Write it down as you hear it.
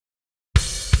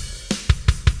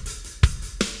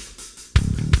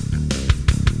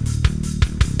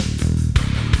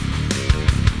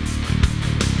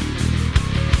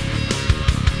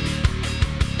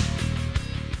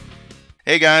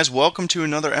Hey guys, welcome to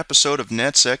another episode of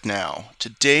NetSec Now.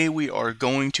 Today we are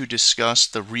going to discuss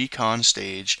the Recon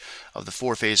stage of the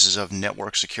 4 phases of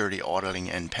network security auditing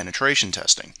and penetration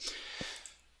testing.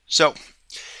 So,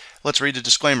 let's read the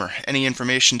disclaimer. Any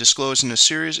information disclosed in this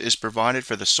series is provided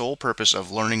for the sole purpose of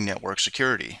learning network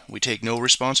security. We take no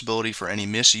responsibility for any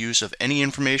misuse of any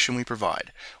information we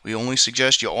provide. We only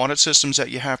suggest you audit systems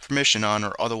that you have permission on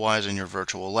or otherwise in your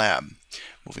virtual lab.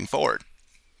 Moving forward.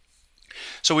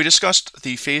 So we discussed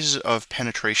the phases of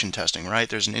penetration testing, right?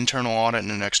 There's an internal audit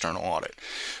and an external audit.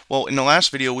 Well, in the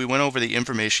last video, we went over the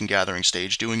information gathering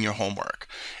stage, doing your homework.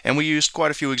 And we used quite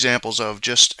a few examples of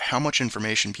just how much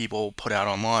information people put out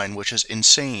online, which is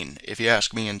insane, if you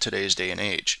ask me, in today's day and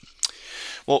age.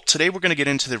 Well, today we're going to get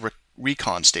into the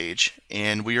Recon stage,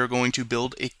 and we are going to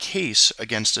build a case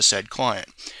against a said client.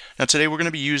 Now, today we're going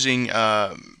to be using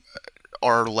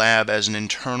our lab as an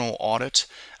internal audit.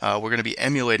 We're going to be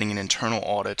emulating an internal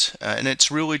audit, and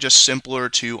it's really just simpler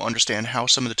to understand how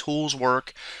some of the tools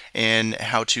work and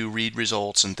how to read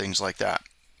results and things like that.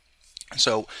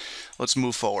 So let's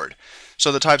move forward.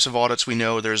 So the types of audits, we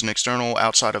know there's an external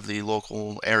outside of the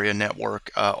local area network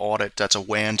audit. That's a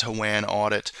WAN-to-WAN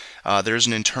audit. There's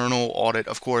an internal audit,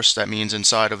 of course, that means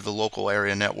inside of the local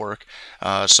area network.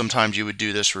 Sometimes you would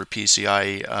do this for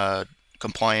PCI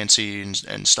compliancy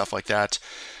and stuff like that.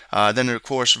 Then, of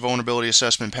course, vulnerability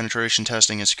assessment, penetration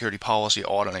testing, and security policy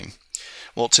auditing.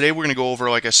 Well, today we're going to go over,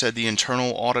 like I said, the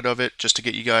internal audit of it, just to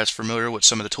get you guys familiar with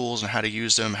some of the tools and how to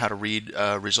use them, how to read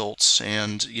results,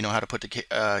 and how to put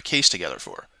the case together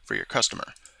for your customer.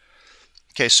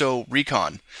 Okay, so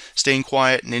Recon, staying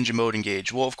quiet, ninja mode,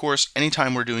 engage. Well, of course,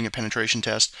 anytime we're doing a penetration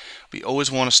test, we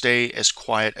always want to stay as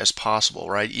quiet as possible,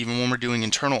 right? Even when we're doing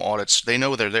internal audits, they know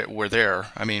we're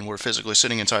there. I mean, we're physically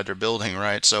sitting inside their building,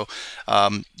 right? So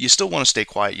you still want to stay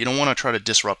quiet. You don't want to try to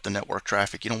disrupt the network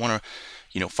traffic. You don't want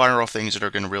to, fire off things that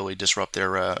are going to really disrupt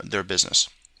their business.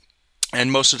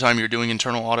 And most of the time you're doing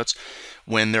internal audits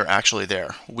when they're actually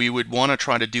there. We would want to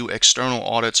try to do external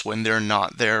audits when they're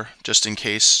not there, just in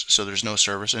case, so there's no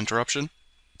service interruption.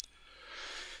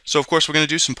 So of course we're going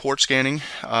to do some port scanning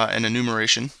and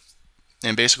enumeration.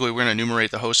 And basically we're going to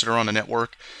enumerate the hosts that are on the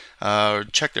network,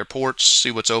 check their ports,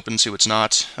 see what's open, see what's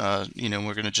not. We're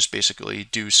going to just basically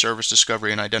do service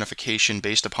discovery and identification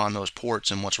based upon those ports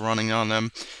and what's running on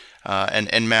them. And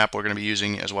Nmap we're going to be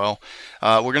using as well.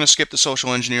 We're going to skip the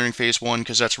social engineering phase 1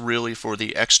 because that's really for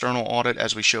the external audit,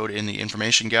 as we showed in the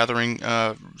information gathering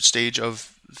stage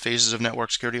of phases of network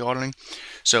security auditing.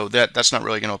 So that's not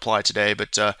really going to apply today,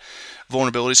 but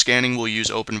vulnerability scanning, we'll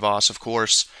use OpenVAS, of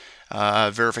course.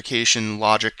 Verification,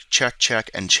 logic,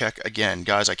 check, and check again.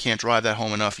 Guys, I can't drive that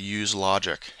home enough. Use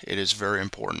logic. It is very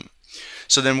important.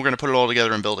 So then we're going to put it all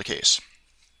together and build a case.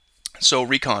 So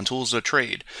Recon, tools of the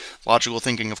trade, logical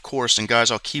thinking, of course, and guys,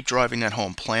 I'll keep driving that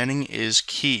home. Planning is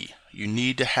key. You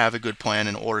need to have a good plan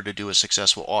in order to do a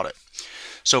successful audit.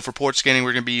 So for port scanning,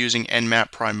 we're going to be using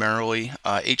Nmap primarily.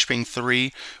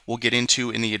 HP.3 we'll get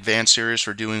into in the advanced series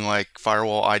for doing like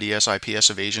firewall, IDS, IPS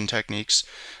evasion techniques.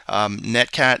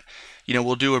 Netcat,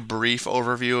 we'll do a brief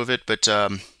overview of it, but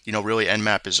really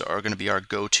Nmap are going to be our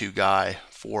go-to guy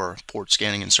for port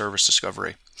scanning and service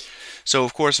discovery. So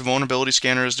of course, vulnerability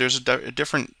scanners, there's a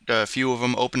different few of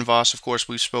them. OpenVAS, of course,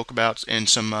 we spoke about in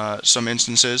some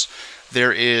instances.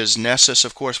 There is Nessus,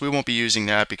 of course. We won't be using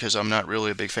that because I'm not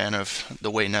really a big fan of the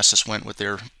way Nessus went with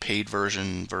their paid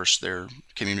version versus their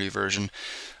community version.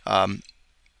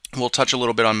 We'll touch a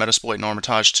little bit on Metasploit and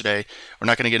Armitage today. We're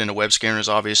not going to get into web scanners,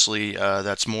 obviously.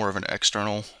 That's more of an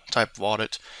external type of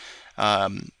audit.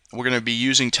 We're going to be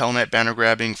using Telnet banner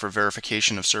grabbing for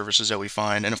verification of services that we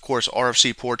find. And of course,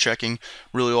 RFC port checking,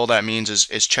 really all that means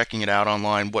is checking it out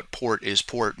online. What port is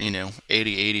port,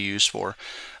 8080 used for?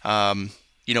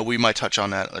 We might touch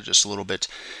on that just a little bit.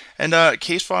 And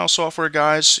case file software,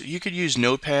 guys, you could use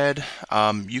Notepad.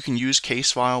 You can use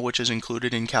Casefile, which is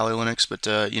included in Kali Linux, but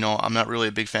I'm not really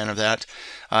a big fan of that.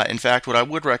 In fact, what I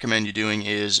would recommend you doing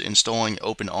is installing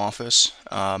OpenOffice.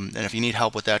 And if you need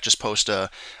help with that, just post on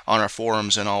our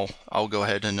forums, and I'll go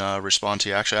ahead and respond to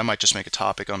you. Actually, I might just make a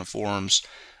topic on the forums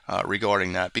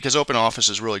regarding that, because OpenOffice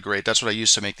is really great. That's what I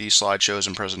use to make these slideshows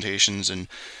and presentations and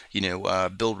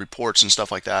build reports and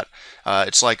stuff like that.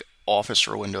 It's like Office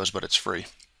for Windows, but it's free.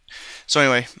 So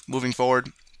anyway, moving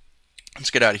forward, let's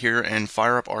get out of here and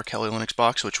fire up our Kali Linux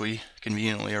box, which we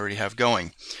conveniently already have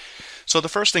going. So the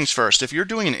first things first, if you're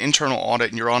doing an internal audit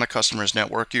and you're on a customer's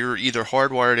network, you're either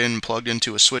hardwired in, plugged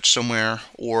into a switch somewhere,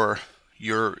 or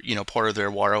you're part of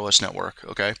their wireless network.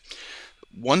 Okay.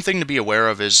 one thing to be aware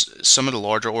of is some of the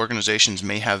larger organizations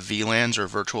may have VLANs or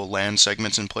virtual LAN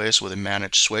segments in place with a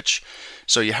managed switch.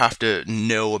 So you have to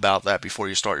know about that before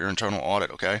you start your internal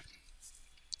audit, okay?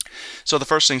 So the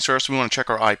first things first, we want to check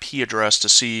our IP address to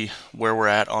see where we're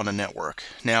at on a network.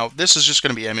 Now, this is just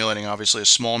going to be emulating, obviously, a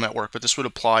small network, but this would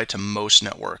apply to most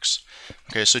networks.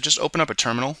 Okay, so just open up a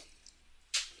terminal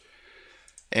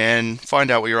and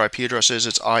find out what your IP address is.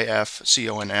 It's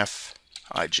IFCONFIG.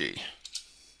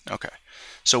 Okay,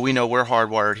 so we know we're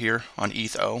hardwired here on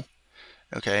ETH-O.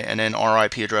 Okay, and then our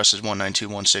IP address is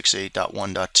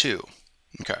 192.168.1.2.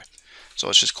 Okay, so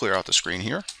let's just clear out the screen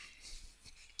here.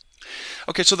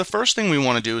 Okay, so the first thing we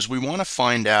want to do is we want to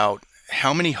find out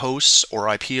how many hosts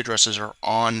or IP addresses are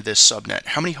on this subnet.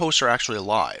 How many hosts are actually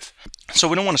alive? So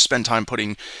we don't want to spend time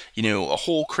putting, a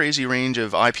whole crazy range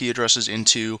of IP addresses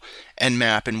into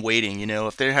Nmap and waiting.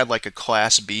 If they had like a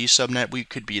Class B subnet, we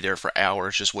could be there for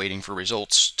hours just waiting for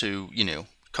results to,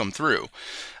 come through.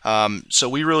 So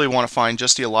we really want to find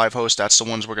just the alive host. That's the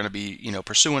ones we're going to be,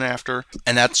 pursuing after,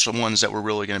 and that's the ones that we're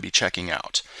really going to be checking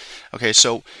out. Okay,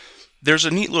 so there's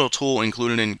a neat little tool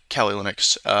included in Kali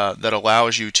Linux that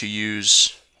allows you to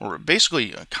use, or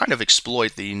basically kind of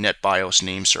exploit the NetBIOS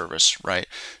name service, right,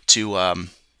 to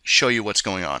show you what's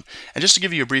going on. And just to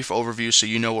give you a brief overview so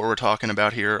you know what we're talking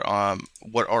about here,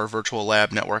 what our virtual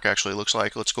lab network actually looks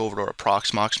like, let's go over to our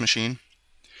Proxmox machine.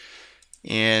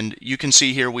 And you can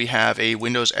see here we have a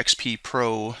Windows XP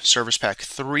Pro Service Pack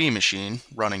 3 machine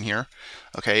running here.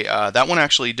 Okay, that one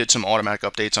actually did some automatic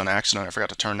updates on accident. I forgot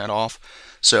to turn that off.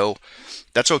 So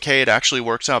that's okay. It actually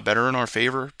works out better in our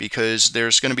favor because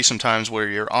there's going to be some times where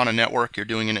you're on a network, you're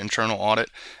doing an internal audit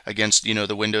against,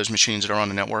 the Windows machines that are on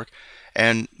the network,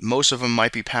 and most of them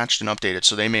might be patched and updated,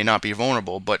 so they may not be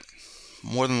vulnerable, but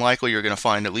more than likely you're going to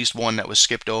find at least one that was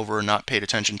skipped over, not paid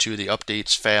attention to, the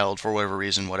updates failed for whatever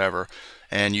reason, whatever,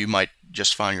 and you might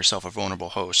just find yourself a vulnerable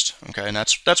host. Okay, and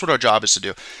that's what our job is to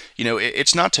do.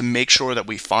 It's not to make sure that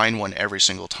we find one every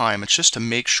single time. It's just to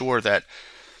make sure that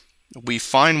we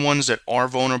find ones that are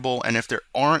vulnerable, and if there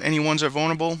aren't any ones that are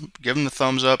vulnerable, give them the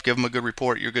thumbs up, give them a good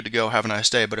report, you're good to go, have a nice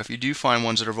day. But if you do find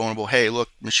ones that are vulnerable, hey, look,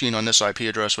 machine on this IP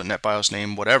address with NetBIOS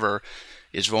name, whatever,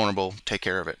 is vulnerable, take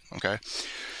care of it, okay?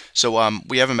 So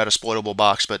we have a Metasploitable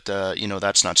box, but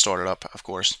that's not started up, of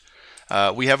course.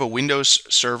 We have a Windows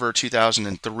Server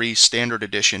 2003 Standard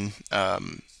Edition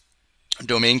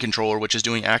domain controller, which is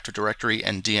doing Active Directory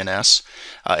and DNS.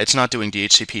 It's not doing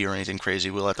DHCP or anything crazy.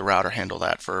 We'll let the router handle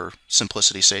that for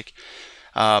simplicity's sake.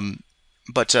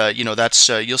 But that's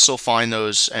you'll still find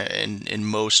those in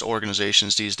most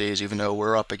organizations these days, even though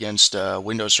we're up against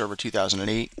Windows Server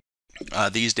 2008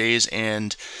 these days,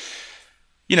 and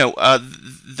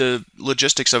the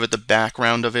logistics of it, the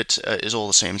background of it is all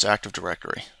the same. It's Active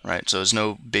Directory, right? So there's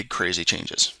no big crazy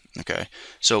changes. Okay,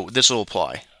 so this will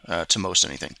apply to most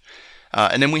anything.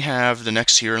 And then we have the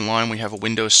next here in line, we have a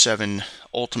Windows 7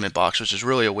 Ultimate box, which is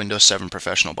really a Windows 7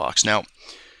 Professional box. Now,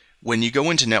 when you go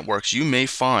into networks, you may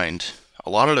find a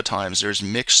lot of the times there's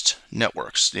mixed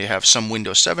networks. They have some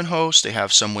Windows 7 hosts, they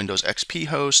have some Windows XP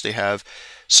hosts, they have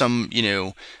some,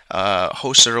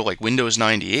 hosts that are like Windows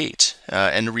 98.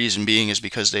 And the reason being is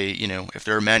because they, if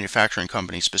they're a manufacturing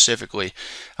company specifically,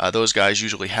 those guys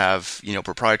usually have,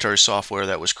 proprietary software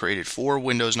that was created for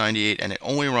Windows 98, and it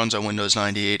only runs on Windows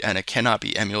 98, and it cannot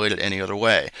be emulated any other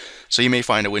way. So you may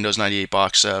find a Windows 98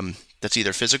 box that's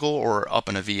either physical or up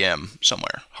in a VM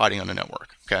somewhere, hiding on the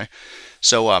network, okay?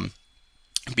 So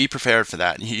be prepared for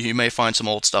that. You may find some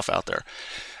old stuff out there.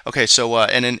 Okay, so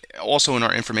and then also in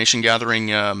our information gathering,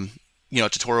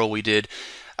 tutorial we did,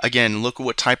 again, look at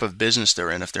what type of business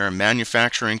they're in. If they're a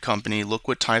manufacturing company, look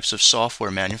what types of software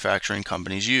manufacturing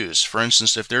companies use. For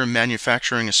instance, if they're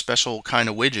manufacturing a special kind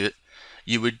of widget,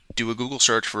 you would do a Google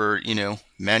search for,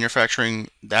 manufacturing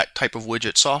that type of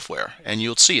widget software, and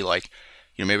you'll see, like,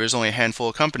 maybe there's only a handful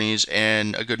of companies,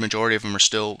 and a good majority of them are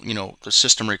still, the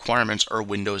system requirements are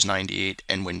Windows 98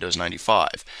 and Windows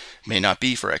 95. May not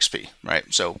be for XP,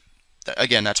 right? So,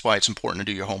 again, that's why it's important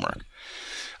to do your homework.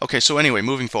 Okay, so anyway,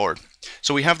 moving forward.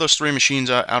 So we have those three machines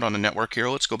out on the network here.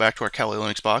 Let's go back to our Kali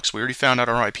Linux box. We already found out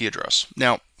our IP address.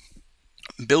 Now,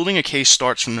 building a case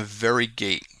starts from the very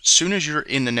gate. As soon as you're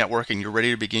in the network and you're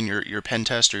ready to begin your pen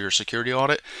test or your security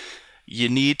audit, you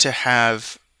need to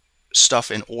have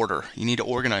stuff in order. You need to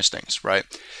organize things, right?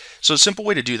 So a simple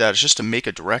way to do that is just to make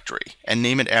a directory and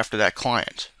name it after that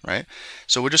client, right?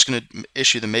 So we're just going to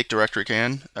issue the make directory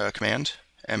command,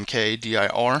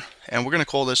 mkdir, and we're going to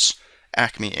call this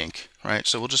Acme Inc., right?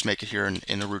 So we'll just make it here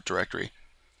in the root directory.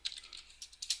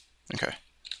 Okay.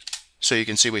 So you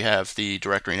can see we have the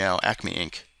directory now, Acme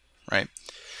Inc., right?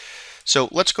 So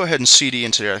let's go ahead and CD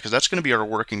into there, because that's going to be our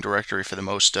working directory for the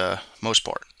most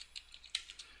part.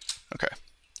 Okay,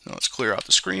 now let's clear out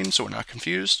the screen so we're not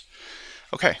confused.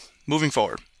 Okay, moving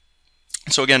forward.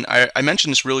 So again, I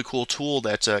mentioned this really cool tool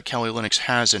that Kali Linux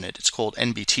has in it. It's called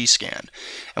NBT scan,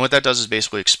 and what that does is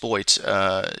basically exploit,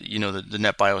 you know, the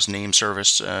NetBIOS name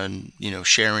service and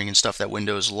sharing and stuff that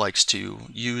Windows likes to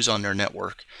use on their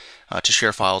network to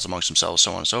share files amongst themselves,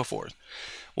 so on and so forth.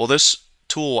 Well, this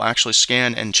tool will actually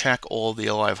scan and check all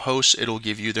the live hosts. It'll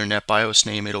give you their NetBIOS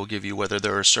name. It'll give you whether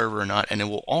they're a server or not, and it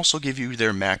will also give you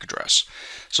their MAC address.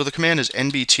 So the command is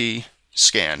NBT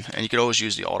scan, and you could always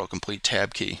use the autocomplete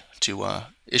tab key to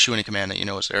issue any command that you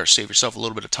know is there. Save yourself a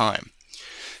little bit of time.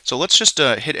 So let's just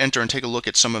hit enter and take a look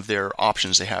at some of their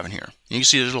options they have in here. You can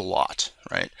see there's a lot,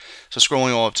 right? So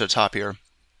scrolling all up to the top here,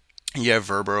 you have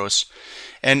Verboros,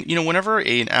 and whenever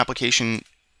an application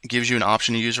gives you an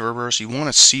option to use Verboros, you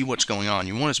want to see what's going on.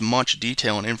 You want as much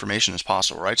detail and information as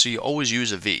possible, right? So you always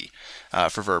use a V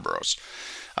for Verboros.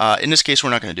 In this case,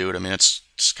 we're not going to do it. I mean, it's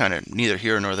kind of neither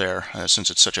here nor there since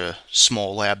it's such a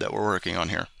small lab that we're working on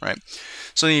here, right?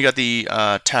 So then you got the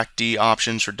TAC-D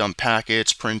options for dump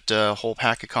packets, print whole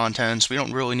packet contents. We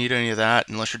don't really need any of that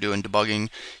unless you're doing debugging.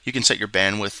 You can set your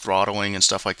bandwidth throttling and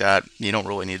stuff like that. You don't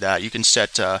really need that. You can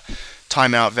set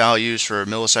timeout values for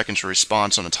milliseconds for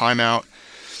response on a timeout.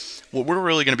 What we're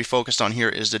really going to be focused on here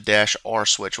is the -R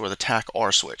switch, or the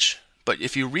TAC-R switch. But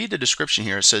if you read the description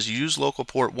here, it says use local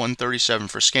port 137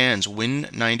 for scans.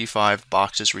 Win95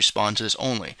 boxes respond to this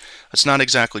only. That's not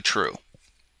exactly true.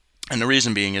 And the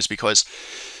reason being is because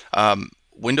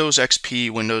Windows XP,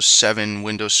 Windows 7,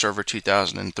 Windows Server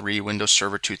 2003, Windows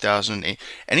Server 2008,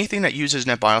 anything that uses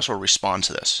NetBIOS will respond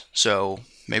to this. So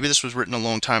maybe this was written a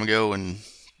long time ago and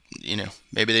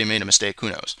maybe they made a mistake, who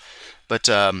knows. But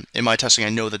in my testing, I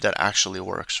know that that actually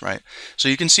works, right? So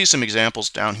you can see some examples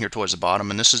down here towards the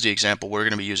bottom, and this is the example we're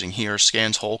going to be using here: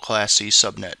 scans whole Class C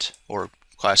subnet, or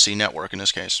Class C network in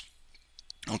this case.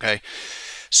 Okay,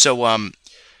 so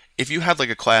if you had like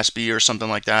a Class B or something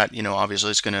like that,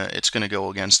 obviously it's gonna go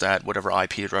against that, whatever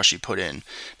IP address you put in.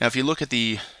 Now, if you look at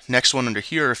the next one under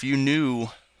here, if you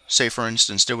knew, say for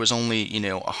instance, there was only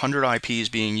 100 IPs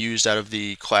being used out of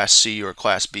the Class C or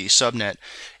Class B subnet,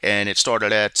 and it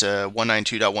started at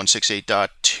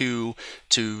 192.168.2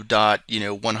 to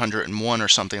 .101 or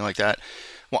something like that.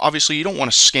 Well, obviously you don't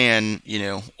want to scan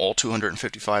all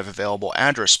 255 available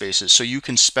address spaces, so you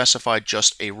can specify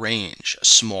just a range, a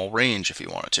small range if you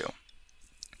wanted to.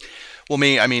 Well,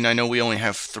 I know we only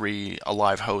have 3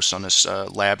 live hosts on this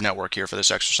lab network here for this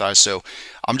exercise, so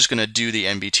I'm just going to do the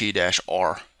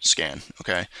NBT-R scan,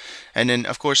 okay? And then,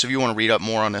 of course, if you want to read up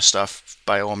more on this stuff,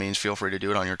 by all means, feel free to do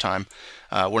it on your time.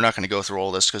 We're not going to go through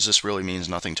all this because this really means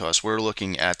nothing to us. We're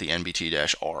looking at the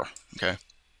NBT-R, okay?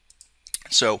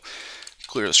 So,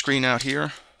 clear the screen out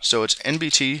here. So it's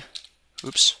NBT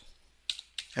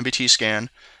scan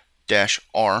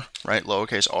 -R, right,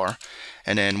 lowercase r,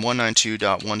 and then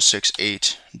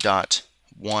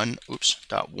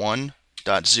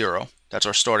 192.168.1.0. That's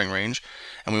our starting range,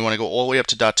 and we want to go all the way up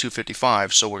to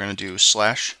 .255. So we're going to do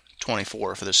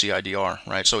 /24 for the CIDR,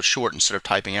 right? So it's short instead of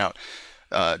typing out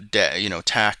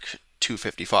TAC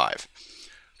 255.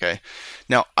 Okay.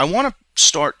 Now I want to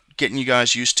start getting you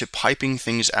guys used to piping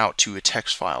things out to a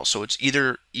text file. So it's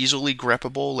either easily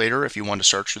greppable later if you want to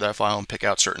search for that file and pick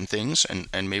out certain things, and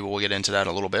maybe we'll get into that in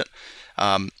a little bit.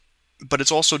 But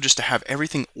it's also just to have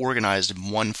everything organized in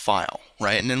one file,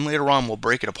 right? And then later on we'll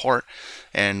break it apart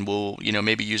and we'll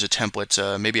maybe use a template.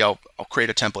 Maybe I'll create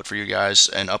a template for you guys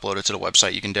and upload it to the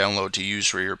website you can download to use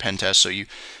for your pen test, so you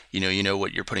know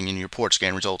what you're putting in your port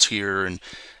scan results here and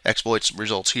exploits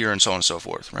results here and so on and so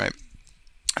forth, right?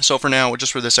 So for now,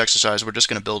 just for this exercise, we're just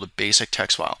going to build a basic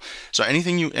text file. So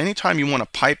anytime you want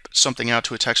to pipe something out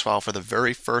to a text file for the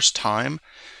very first time,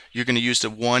 you're going to use the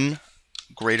 1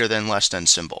 greater than less than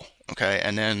symbol, okay?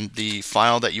 And then the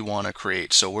file that you want to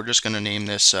create. So we're just going to name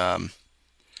this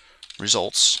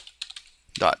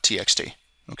results.txt,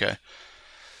 okay?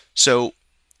 So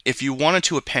if you wanted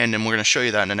to append, and we're going to show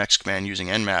you that in the next command using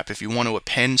nmap, if you want to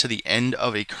append to the end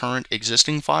of a current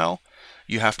existing file,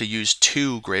 you have to use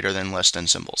 2 greater than less than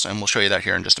symbols, and we'll show you that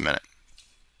here in just a minute.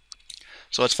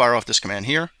 So let's fire off this command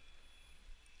here,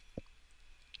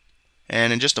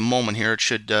 and in just a moment here it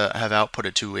should have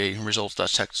outputted to a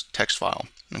results.txt file.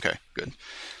 Okay, good.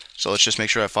 So let's just make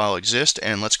sure that file exists,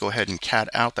 and let's go ahead and cat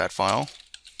out that file,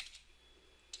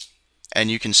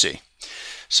 and you can see.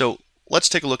 So let's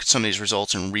take a look at some of these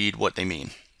results and read what they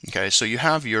mean. Okay, so you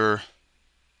have your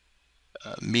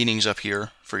meanings up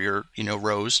here for your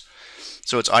rows.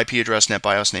 So it's IP address,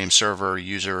 NetBIOS name, server,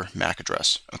 user, MAC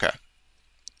address. Okay.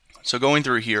 So going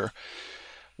through here,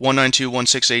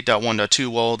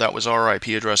 192.168.1.2, well, that was our IP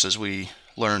address as we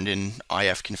learned in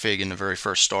ifconfig in the very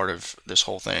first start of this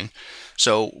whole thing.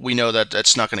 So we know that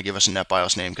that's not going to give us a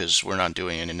NetBIOS name because we're not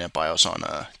doing any NetBIOS on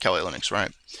Kali Linux,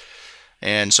 right?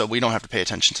 And so we don't have to pay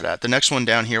attention to that. The next one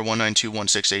down here,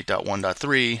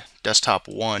 192.168.1.3, desktop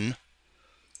 1,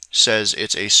 says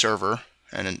it's a server,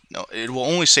 and it will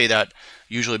only say that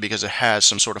usually because it has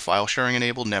some sort of file sharing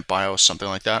enabled, NetBIOS, something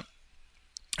like that.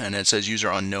 And it says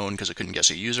user unknown because it couldn't guess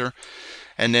a user.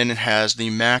 And then it has the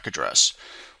MAC address.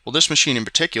 Well, this machine in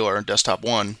particular, desktop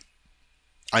 1,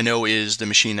 I know is the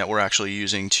machine that we're actually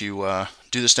using to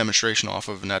do this demonstration off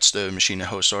of, and that's the machine that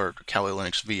hosts our Kali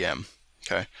Linux VM.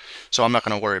 Okay, so I'm not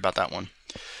going to worry about that one.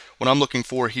 What I'm looking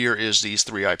for here is these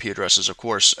 3 IP addresses. Of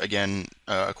course, again,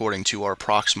 according to our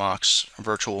Proxmox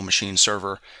virtual machine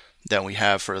server that we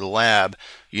have for the lab,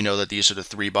 you know that these are the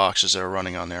 3 boxes that are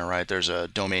running on there, right? There's a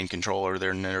domain controller,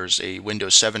 then there's a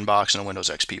Windows 7 box and a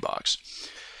Windows XP box.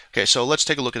 Okay, so let's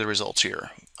take a look at the results here.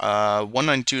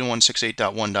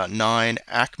 192.168.1.9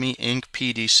 Acme Inc.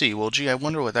 PDC. Well, gee, I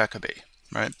wonder what that could be,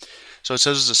 right? So it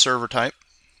says it's a server type,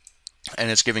 and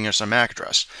it's giving us a MAC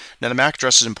address. Now, the MAC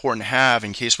address is important to have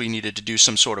in case we needed to do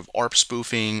some sort of ARP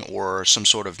spoofing or some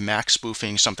sort of MAC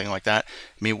spoofing, something like that.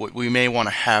 We may want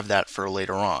to have that for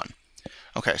later on.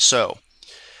 Okay, so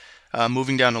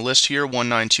moving down the list here,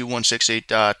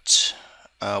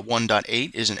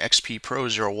 192.168.1.8 is an XP Pro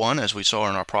 01, as we saw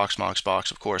in our Proxmox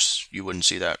box. Of course, you wouldn't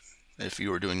see that if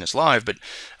you were doing this live, but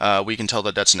we can tell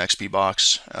that that's an XP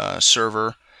box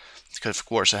server, because of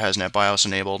course it has NetBIOS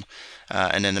enabled,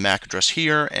 and then the MAC address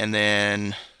here, and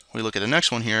then we look at the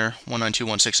next one here,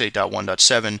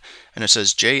 192.168.1.7, and it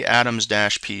says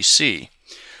jadams-pc.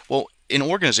 Well, in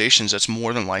organizations, that's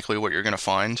more than likely what you're going to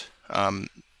find,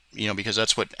 you know, because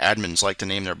that's what admins like to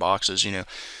name their boxes. You know,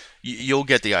 you'll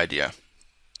get the idea.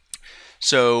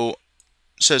 So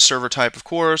it says server type, of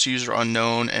course, user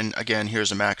unknown, and again,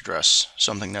 here's a MAC address,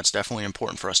 something that's definitely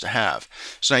important for us to have.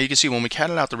 So now you can see when we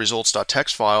catted out the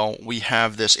results.txt file, we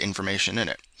have this information in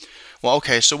it. Well,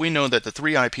 okay, so we know that the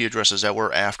 3 IP addresses that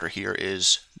we're after here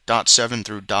is .7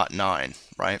 through .9,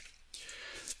 right?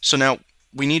 So now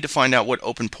we need to find out what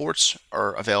open ports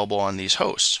are available on these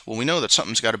hosts. Well, we know that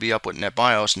something's got to be up with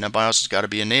NetBIOS. NetBIOS has got to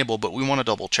be enabled, but we want to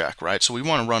double check, right? So we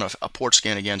want to run a port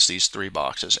scan against these 3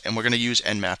 boxes, and we're going to use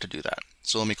Nmap to do that.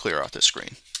 So let me clear out this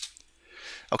screen.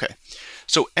 Okay,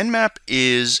 so Nmap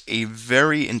is a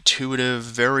very intuitive,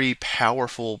 very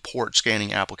powerful port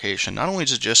scanning application. Not only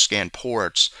does it just scan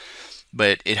ports,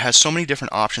 but it has so many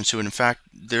different options to it. In fact,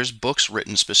 there's books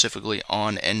written specifically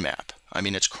on Nmap. I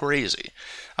mean, it's crazy.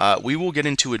 We will get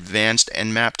into advanced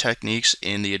Nmap techniques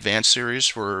in the advanced series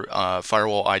for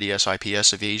firewall IDS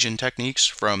IPS evasion techniques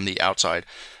from the outside,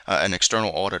 an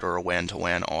external audit or a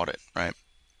WAN-to-WAN audit, right?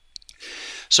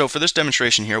 So for this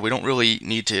demonstration here, we don't really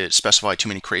need to specify too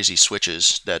many crazy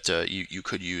switches that you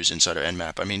could use inside of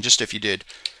Nmap. I mean, just if you did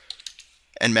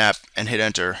Nmap and hit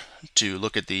enter to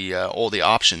look at the all the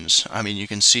options, I mean, you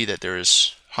can see that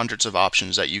there's hundreds of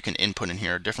options that you can input in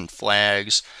here, different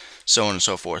flags, so on and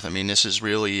so forth. I mean, this is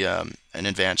really an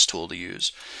advanced tool to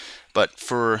use. But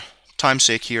for time's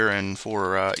sake here and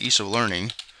for ease of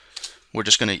learning, we're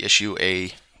just going to issue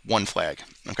a 1 flag.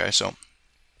 Okay, so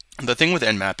the thing with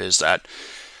Nmap is that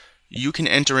you can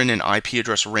enter in an IP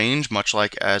address range, much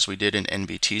like as we did in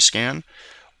NBT scan,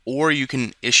 or you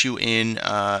can issue in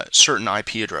certain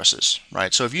IP addresses,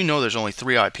 right? So if you know there's only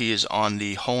 3 IPs on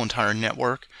the whole entire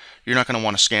network, you're not going to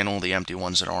want to scan all the empty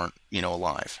ones that aren't, you know,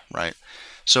 alive, right?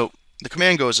 So the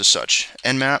command goes as such: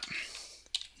 nmap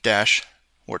dash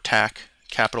or tac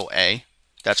capital A.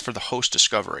 That's for the host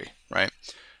discovery, right?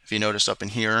 If you notice up in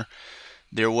here,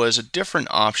 there was a different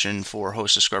option for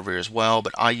host discovery as well,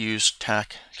 but I use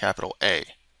tac capital A.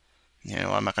 You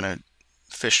know, I'm not going to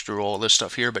fish through all this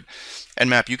stuff here, but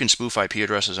Nmap, you can spoof IP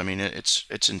addresses. I mean,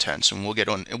 it's intense, and we'll get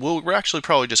on. We're actually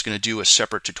probably just going to do a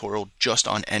separate tutorial just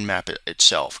on Nmap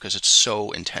itself because it's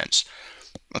so intense.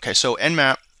 Okay, so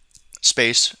Nmap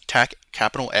space tac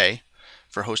capital A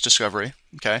for host discovery.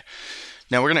 Okay,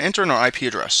 now we're going to enter in our IP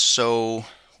address. So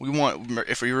we want,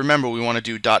 if we remember, we want to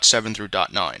do .7 through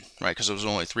 .9, right? Because there was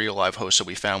only 3 live hosts that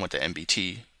we found with the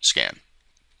NBT scan.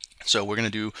 So we're going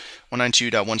to do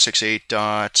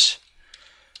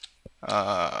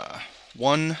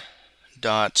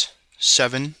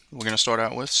 192.168.1.7. We're going to start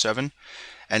out with 7,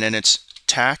 and then it's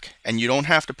tac, and you don't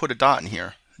have to put a dot in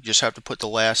here. You just have to put the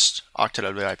last octet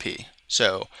of the IP.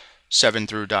 So 7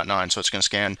 through .9. So it's going to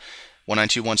scan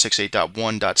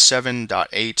 192.168.1.7,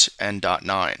 .8, and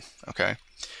 .9. Okay.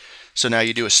 So now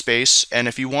you do a space, and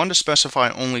if you want to specify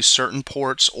only certain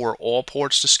ports or all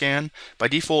ports to scan, by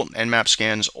default Nmap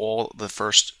scans all the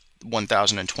first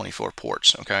 1024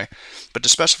 ports, okay? But to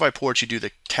specify ports, you do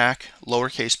the TAC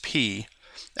lowercase p,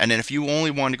 and then if you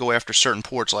only want to go after certain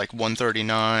ports like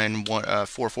 139,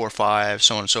 445,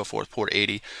 so on and so forth, port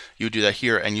 80, you do that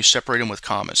here, and you separate them with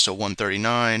commas. So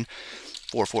 139,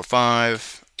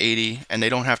 445, 80, and they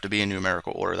don't have to be in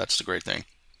numerical order. That's the great thing.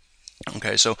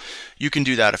 Okay, so you can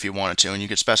do that if you wanted to, and you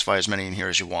can specify as many in here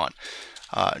as you want.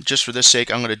 Just for this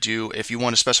sake, I'm going to do, if you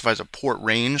want to specify as a port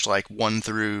range like 1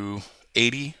 through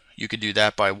 80, you could do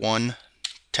that by 1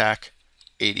 TAC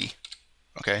 80.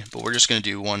 Okay, but we're just going to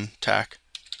do 1 TAC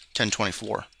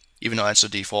 1024. Even though that's the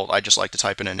default, I just like to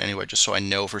type it in anyway, just so I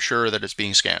know for sure that it's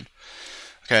being scanned.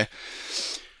 Okay.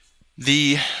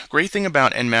 The great thing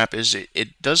about Nmap is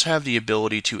it does have the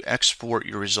ability to export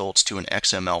your results to an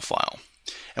XML file.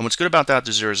 And what's good about that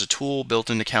is there is a tool built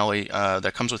into Kali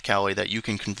that comes with Kali that you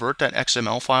can convert that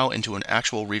XML file into an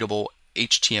actual readable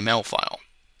HTML file.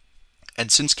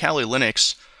 And since Kali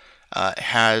Linux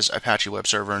has Apache Web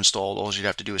Server installed, all you'd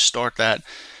have to do is start that,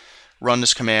 run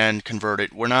this command, convert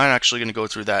it. We're not actually going to go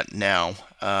through that now.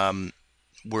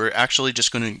 We're actually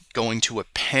just going to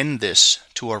append this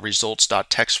to our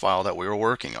results.txt file that we were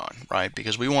working on, right?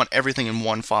 Because we want everything in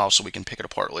one file so we can pick it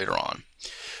apart later on.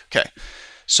 Okay,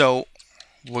 so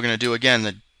we're going to do again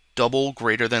the double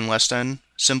greater than less than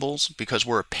symbols because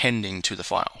we're appending to the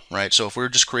file, right? So if we're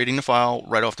just creating the file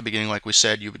right off the beginning, like we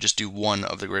said, you would just do one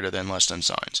of the greater than less than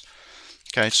signs.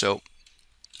 Okay, so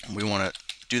we want to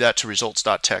do that to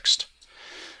results.txt.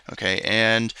 Okay,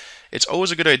 and it's always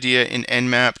a good idea in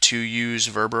Nmap to use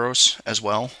Verboros as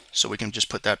well. So we can just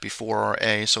put that before our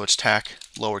A, so it's TAC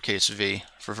lowercase v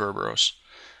for Verboros.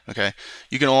 Okay,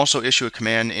 you can also issue a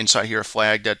command inside here, a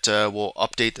flag that will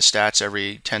update the stats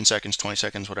every 10 seconds, 20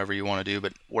 seconds, whatever you want to do,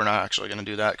 but we're not actually going to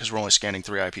do that because we're only scanning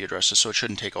 3 IP addresses, so it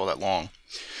shouldn't take all that long.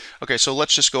 Okay, so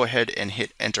let's just go ahead and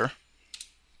hit enter.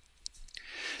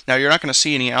 Now you're not going to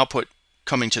see any output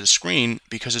coming to the screen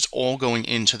because it's all going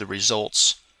into the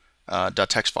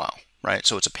results.txt file, right?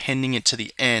 So it's appending it to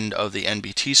the end of the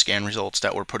NBT scan results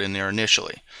that were put in there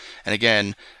initially. And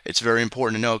again, it's very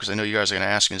important to know, because I know you guys are going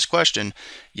to ask me this question,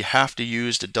 you have to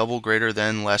use the double greater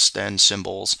than less than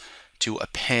symbols to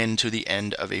append to the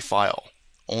end of a file.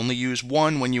 Only use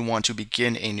one when you want to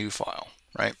begin a new file,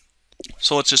 right?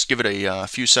 So let's just give it a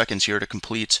few seconds here to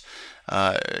complete.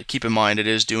 Keep in mind it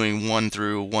is doing 1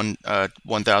 through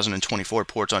 1024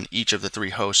 ports on each of the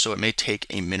 3 hosts, so it may take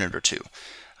a minute or two.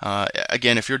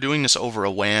 Again, if you're doing this over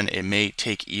a WAN, it may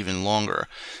take even longer,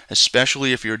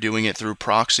 especially if you're doing it through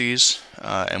proxies,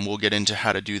 and we'll get into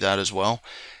how to do that as well.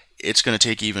 It's going to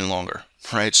take even longer,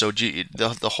 right? So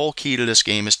the whole key to this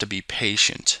game is to be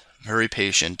patient, very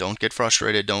patient. Don't get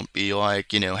frustrated. Don't be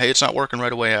like, hey, it's not working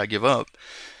right away, I give up.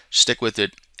 Stick with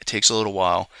it. It takes a little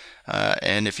while.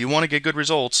 And if you want to get good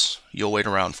results, you'll wait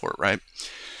around for it, right?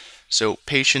 So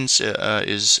patience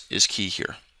is key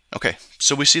here. Okay,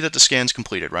 so we see that the scan's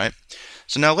completed, right?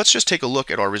 So now let's just take a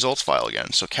look at our results file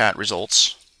again. So cat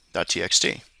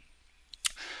results.txt.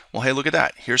 Well, hey, look at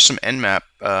that. Here's some Nmap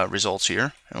results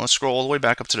here. And let's scroll all the way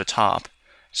back up to the top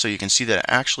so you can see that it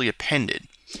actually appended.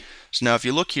 So now if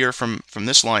you look here from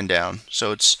this line down,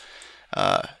 so it's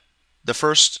the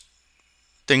first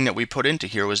thing that we put into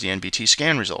here was the NBT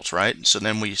scan results, right? So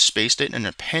then we spaced it and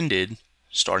appended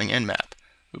starting Nmap.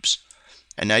 Oops.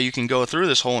 And now you can go through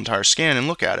this whole entire scan and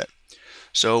look at it.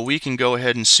 So we can go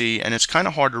ahead and see, and it's kind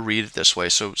of hard to read it this way,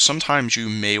 so sometimes you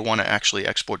may want to actually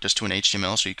export this to an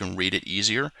HTML so you can read it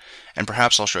easier, and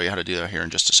perhaps I'll show you how to do that here in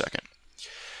just a second.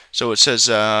 So it says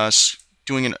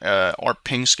doing an ARP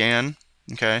ping scan,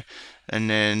 okay, and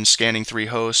then scanning 3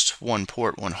 hosts, 1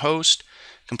 port, 1 host,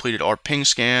 completed ARP ping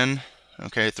scan,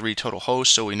 okay, 3 total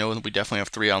hosts, so we know that we definitely have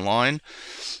 3 online.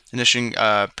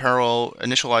 Initializing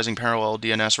parallel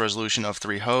DNS resolution of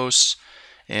 3 hosts,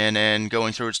 and then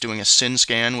going through, it's doing a SYN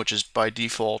scan, which is by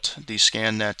default the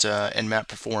scan that Nmap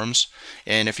performs.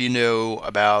 And if you know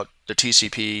about the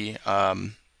TCP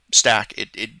stack,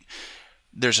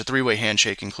 there's a 3-way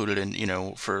handshake included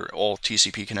in, for all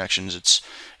TCP connections. It's,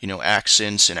 ACK,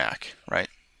 SYN, SYNACK, right?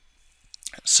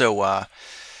 So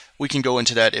we can go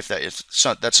into that if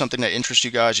that's something that interests you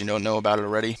guys. You don't know about it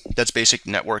already. That's basic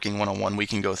networking 101. We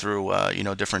can go through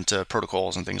different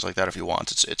protocols and things like that if you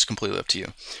want. It's completely up to you.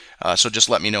 So just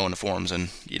let me know in the forums, and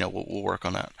we'll work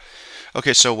on that.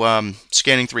 Okay, so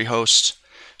scanning 3 hosts.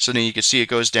 So then you can see it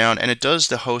goes down, and it does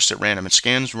the host at random. It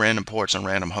scans random ports on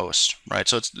random hosts, right?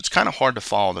 So it's kind of hard to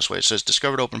follow this way. It says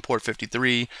discovered open port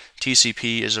 53.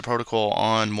 TCP is a protocol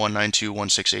on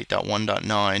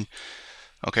 192.168.1.9.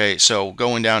 Okay, so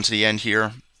going down to the end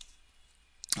here,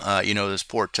 there's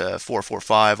port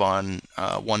 445 on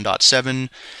 1.7,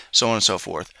 so on and so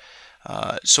forth.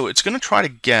 So it's going to try to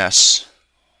guess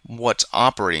what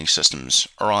operating systems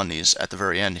are on these at the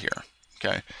very end here.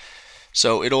 Okay,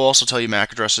 so it'll also tell you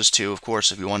MAC addresses too. Of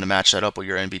course, if you want to match that up with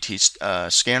your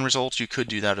NBT scan results, you could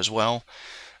do that as well.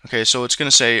 Okay, so it's going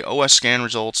to say OS scan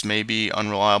results may be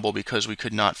unreliable because we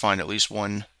could not find at least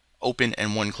one open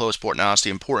and one closed port. Now that's the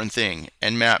important thing.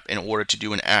 Nmap, in order to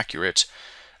do an accurate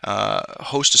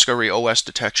host discovery OS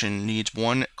detection, needs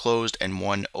one closed and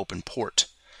one open port.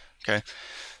 Okay,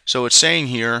 so it's saying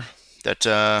here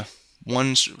that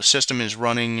one system is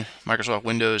running Microsoft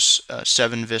Windows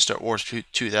 7 Vista or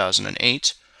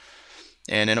 2008.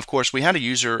 And then, of course, we had a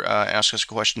user ask us a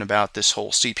question about this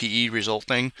whole CPE result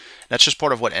thing. That's just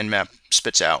part of what Nmap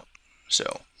spits out.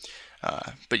 So,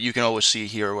 but you can always see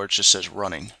here where it just says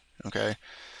running. Okay.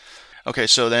 Okay.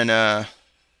 So then,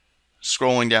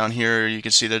 scrolling down here, you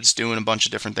can see that it's doing a bunch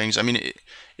of different things. I mean,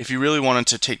 if you really wanted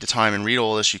to take the time and read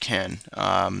all this, you can.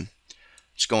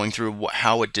 It's going through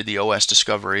how it did the OS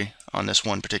discovery on this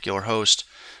one particular host.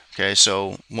 Okay,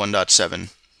 so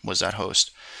 1.7 was that host.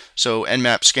 So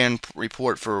Nmap scan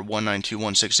report for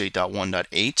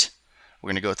 192.168.1.8. We're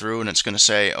going to go through and it's going to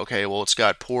say, okay, well, it's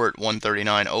got port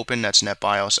 139 open, that's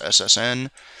NetBIOS SSN,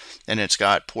 and it's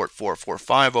got port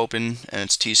 445 open, and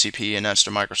it's TCP, and that's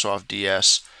the Microsoft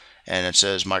DS, and it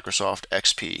says Microsoft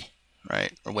XP,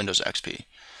 right, or Windows XP.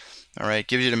 All right,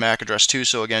 gives you the MAC address too,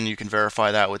 so again, you can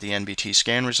verify that with the NBT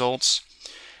scan results.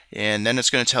 And then it's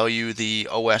going to tell you the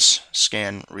OS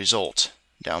scan result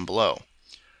down below.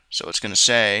 So it's going to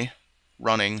say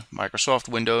running Microsoft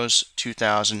Windows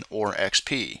 2000 or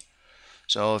XP.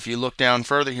 So if you look down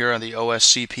further here on the OS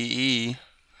CPE,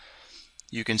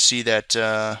 you can see that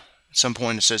at some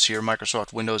point it says here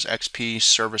Microsoft Windows XP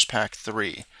Service Pack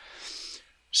 3.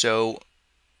 So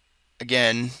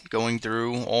again, going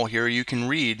through all here, you can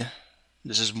read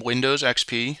this is Windows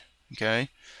XP, okay,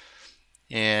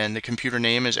 and the computer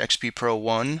name is XP Pro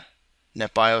 1,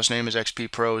 NetBIOS name is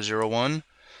XP Pro 01,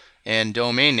 and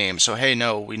domain name. So hey,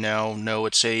 no, we now know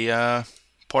it's a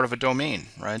part of a domain,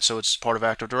 right? So it's part of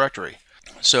Active Directory.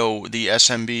 So the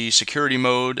SMB security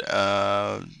mode,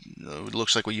 it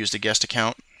looks like we used a guest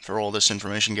account for all this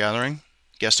information gathering.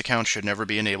 Guest account should never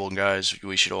be enabled, guys.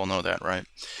 We should all know that, right?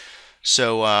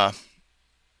 So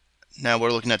now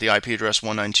we're looking at the IP address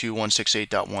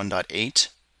 192.168.1.8.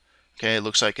 Okay, it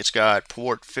looks like it's got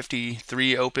port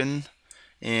 53 open,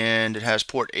 and it has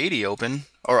port 80 open,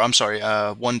 or I'm sorry,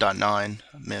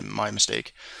 1.9, my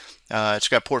mistake. It's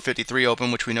got port 53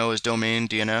 open, which we know is domain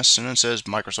DNS, and it says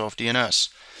Microsoft DNS.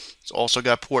 It's also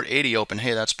got port 80 open.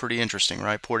 Hey, that's pretty interesting,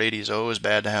 right? Port 80 is always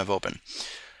bad to have open.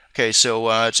 Okay, so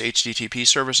it's HTTP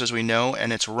service, as we know,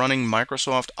 and it's running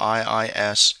Microsoft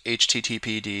IIS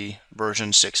HTTPD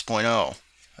version 6.0.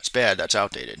 That's bad, that's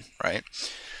outdated, right?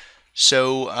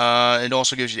 So it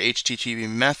also gives you the HTTP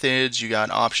methods. You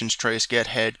got options, trace, get,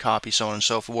 head, copy, so on and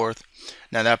so forth.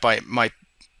 Now that might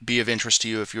be of interest to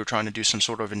you if you're trying to do some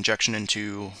sort of injection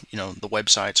into, the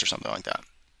websites or something like that.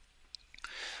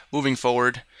 Moving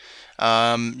forward,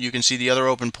 you can see the other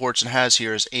open ports it has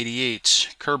here is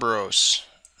 88, Kerberos,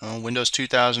 Windows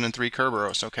 2003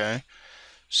 Kerberos, okay.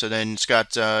 So then it's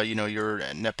got, your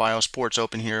NetBIOS ports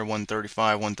open here,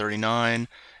 135, 139.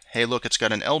 Hey, look, it's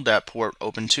got an LDAP port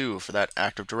open too for that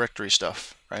Active Directory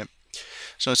stuff, right?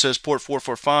 So it says port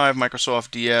 445,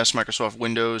 Microsoft DS, Microsoft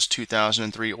Windows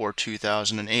 2003 or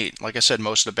 2008. Like I said,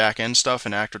 most of the back-end stuff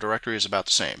in Active Directory is about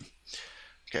the same.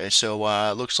 Okay, so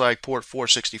it looks like port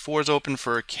 464 is open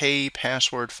for K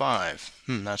password 5.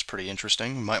 That's pretty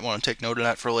interesting. You might want to take note of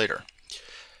that for later.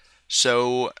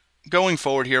 So going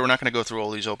forward here, we're not going to go through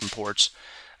all these open ports.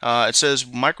 It says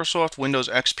Microsoft Windows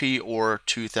XP or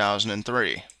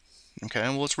 2003. Okay,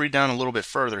 well, let's read down a little bit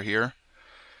further here.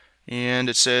 And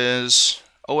it says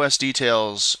OS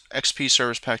details XP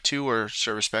Service Pack 2 or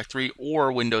Service Pack 3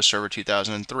 or Windows Server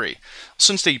 2003.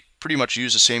 Since they pretty much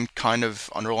use the same kind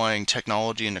of underlying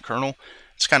technology in the kernel,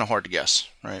 it's kind of hard to guess,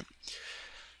 right?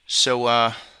 So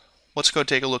let's go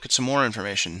take a look at some more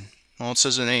information. Well, it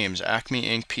says the names, Acme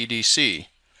Inc. PDC.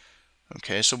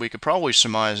 Okay, so we could probably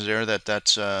surmise there that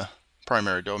that's a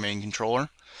primary domain controller.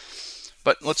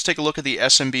 But let's take a look at the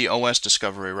SMB OS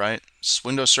discovery, right? It's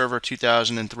Windows Server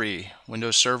 2003.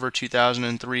 Windows Server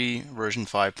 2003 version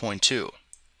 5.2.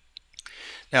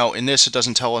 Now, in this, it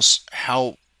doesn't tell us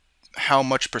how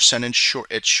much percentage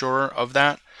it's sure of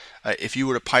that. If you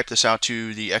were to pipe this out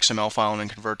to the XML file and then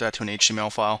convert that to an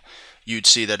HTML file, you'd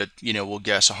see that it will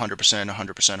guess 100%, 100%,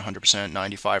 100%,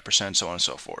 95%, so on and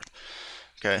so forth.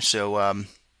 Okay, so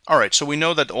all right, so we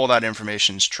know that all that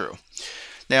information is true.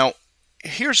 Now,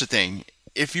 here's the thing.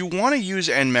 If you want to use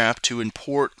Nmap to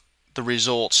import the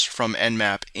results from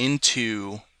Nmap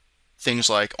into things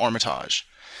like Armitage.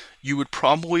 You would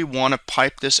probably want to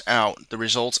pipe this out, the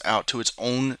results out, to its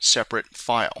own separate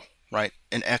file, right?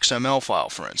 An XML file,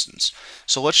 for instance.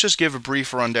 So let's just give a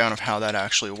brief rundown of how that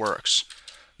actually works.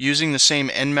 Using the same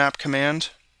nmap command,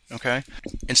 okay,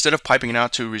 instead of piping it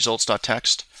out to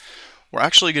results.txt, we're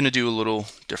actually going to do a little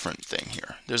different thing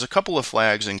here. There's a couple of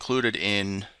flags included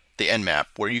in the nmap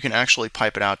where you can actually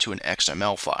pipe it out to an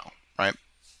XML file, right?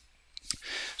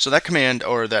 So that command,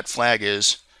 or that flag,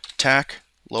 is tac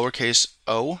lowercase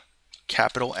o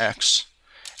capital X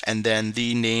and then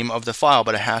the name of the file,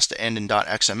 but it has to end in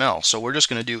 .xml. So we're just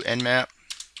going to do nmap.xml,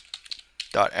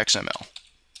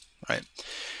 right?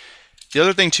 The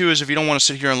other thing too is if you don't want to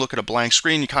sit here and look at a blank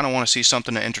screen, you kind of want to see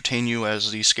something to entertain you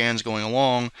as the scan's going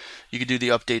along, you could do the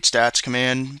update stats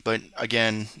command, but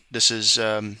again, this is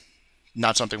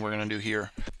not something we're going to do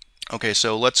here. Okay,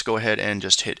 so let's go ahead and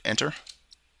just hit enter.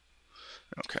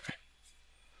 Okay.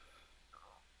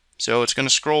 So it's going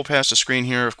to scroll past the screen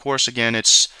here. Of course, again,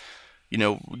 it's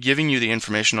giving you the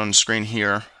information on the screen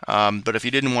here. But if you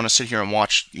didn't want to sit here and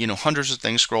watch hundreds of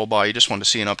things scroll by, you just want to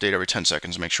see an update every 10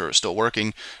 seconds to make sure it's still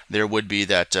working, there would be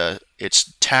that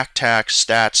it's tac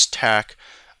stats tac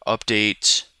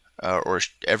update, or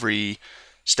every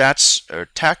stats, or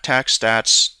tac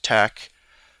stats tac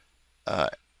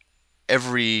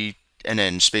every, and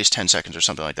then space 10 seconds or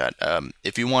something like that.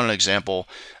 If you want an example,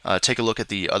 take a look at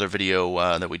the other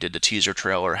video that we did, the teaser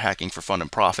trailer, Hacking for Fun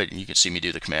and Profit, and you can see me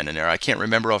do the command in there. I can't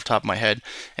remember off the top of my head,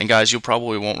 and guys, you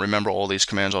probably won't remember all these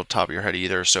commands off the top of your head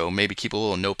either, so maybe keep a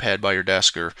little notepad by your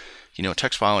desk, or a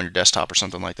text file on your desktop or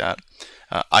something like that.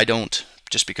 I don't,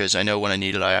 just because I know when I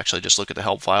need it, I actually just look at the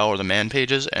help file or the man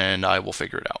pages, and I will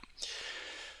figure it out.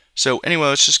 So anyway,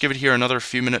 let's just give it here another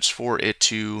few minutes for it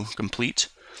to complete.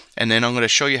 And then I'm going to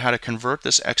show you how to convert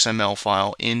this XML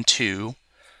file into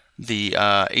the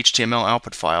HTML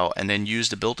output file, and then use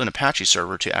the built-in Apache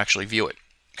server to actually view it.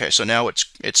 Okay, so now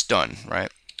it's done, right?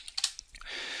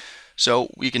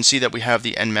 So you can see that we have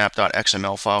the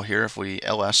nmap.xml file here if we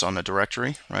ls on the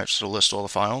directory, right? So it'll list all the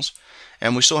files,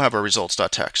 and we still have our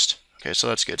results.txt. Okay, so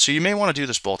that's good. So you may want to do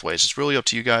this both ways. It's really up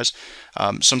to you guys.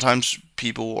 Sometimes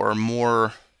people are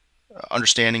more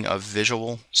understanding of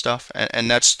visual stuff,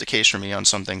 and that's the case for me on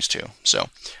some things too. So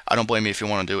I don't blame you if you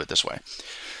want to do it this way.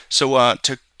 So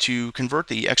to convert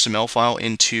the XML file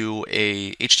into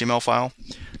a HTML file,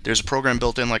 there's a program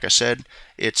built in, like I said.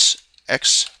 It's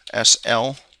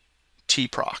XSL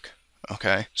tproc.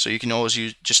 Okay, so you can always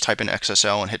just type in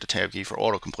XSL and hit the tab key for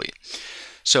autocomplete.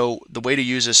 So the way to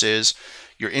use this is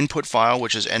your input file,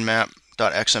 which is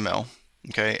nmap.xml.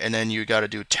 Okay, and then you got to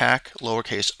do tac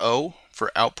lowercase o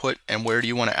for output, and where do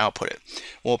you want to output it?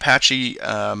 Well, Apache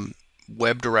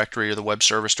web directory, or the web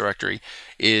service directory,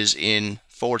 is in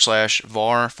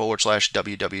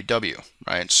 /var/www,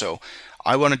 right? So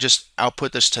I want to just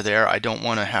output this to there. I don't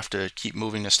want to have to keep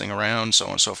moving this thing around, so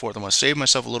on and so forth. I want to save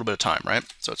myself a little bit of time, right?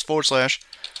 So it's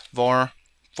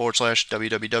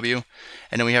 /var/www,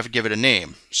 and then we have to give it a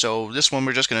name. So this one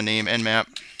we're just going to name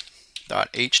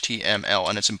nmap.html,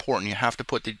 and it's important, you have to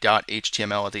put the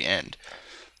 .html at the end.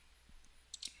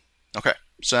 Okay,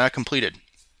 so that completed.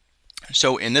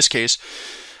 So in this case,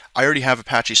 I already have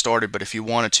Apache started, but if you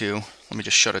wanted to, let me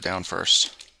just shut it down first,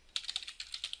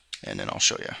 and then I'll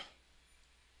show you.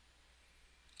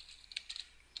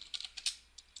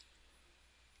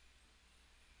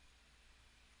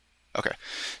 Okay,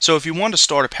 so if you want to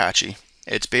start Apache,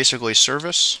 it's basically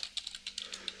service,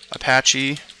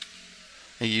 Apache,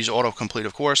 and you use autocomplete,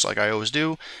 of course, like I always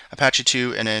do, Apache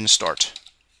 2, and then start,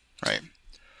 right?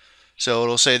 So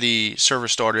it'll say the server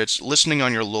started. It's listening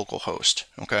on your local host.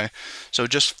 Okay, so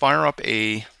just fire up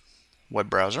a web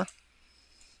browser.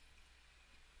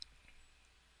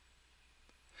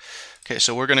 Okay,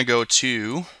 so we're going to go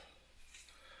to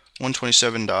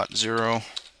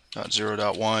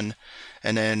 127.0.0.1,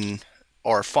 and then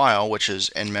our file, which is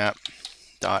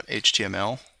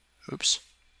nmap.html. Oops.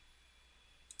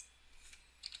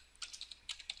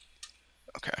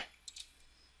 Okay.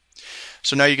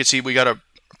 So now you can see we got a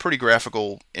pretty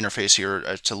graphical interface here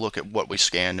to look at what we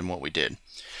scanned and what we did.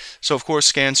 So of course,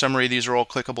 scan summary, these are all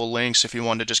clickable links if you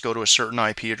want to just go to a certain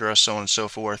IP address, so on and so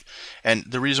forth. And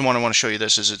the reason why I want to show you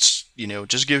this is it's,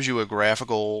 just gives you a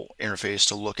graphical interface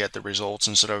to look at the results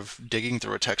instead of digging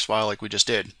through a text file like we just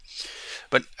did.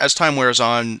 But as time wears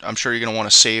on, I'm sure you're going to want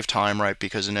to save time, right?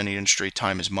 Because in any industry,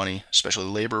 time is money, especially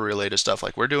labor-related stuff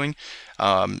like we're doing.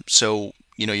 So,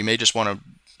 you may just want to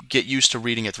get used to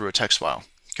reading it through a text file,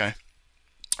 okay?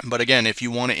 But again, if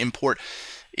you want to import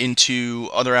into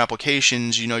other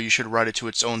applications, you should write it to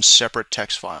its own separate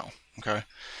text file, okay?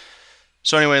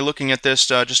 So anyway, looking at this,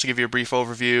 just to give you a brief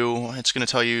overview, it's going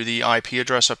to tell you the IP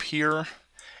address up here,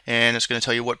 and it's going to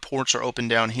tell you what ports are open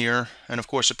down here, and of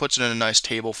course it puts it in a nice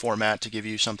table format to give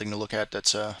you something to look at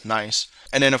that's nice.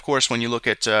 And then of course when you look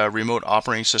at remote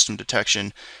operating system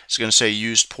detection, it's going to say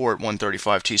used port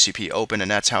 135 TCP open, and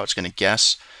that's how it's going to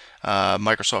guess.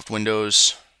 Microsoft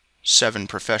Windows 7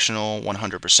 Professional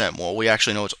 100%. Well, we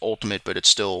actually know it's Ultimate, but it's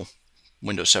still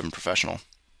Windows 7 Professional.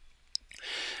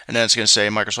 And then it's going to say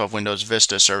Microsoft Windows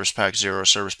Vista Service Pack 0,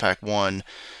 Service Pack 1,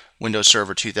 Windows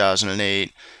Server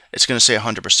 2008. It's going to say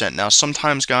 100%. Now,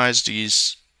 sometimes, guys,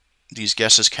 these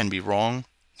guesses can be wrong,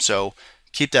 so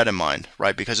keep that in mind,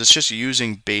 right? Because it's just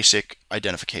using basic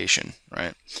identification,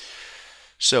 right?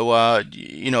 So,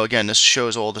 you know, again, this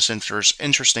shows all this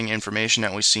interesting information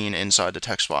that we've seen inside the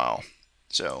text file.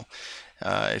 So,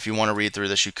 if you want to read through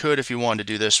this, you could if you wanted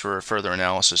to do this for further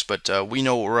analysis. But we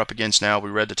know what we're up against now.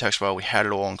 We read the text file. We had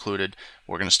it all included.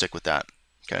 We're going to stick with that.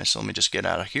 Okay, so let me just get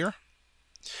out of here.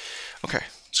 Okay,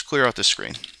 let's clear out this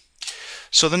screen.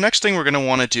 So the next thing we're going to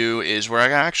want to do is where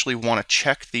I actually want to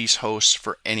check these hosts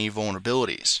for any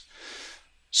vulnerabilities.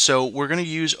 So we're going to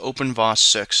use OpenVAS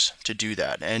 6 to do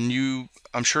that. And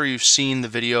I'm sure you've seen the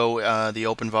video, the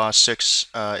OpenVAS 6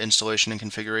 installation and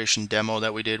configuration demo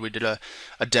that we did. We did a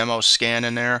demo scan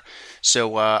in there.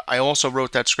 So I also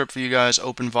wrote that script for you guys,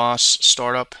 OpenVAS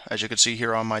startup, as you can see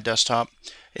here on my desktop.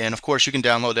 And of course you can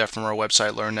download that from our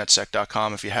website,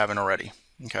 learnnetsec.com, if you haven't already.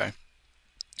 Okay.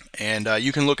 And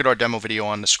you can look at our demo video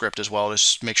on the script as well.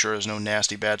 Just make sure there's no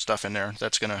nasty bad stuff in there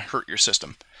that's going to hurt your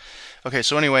system. Okay,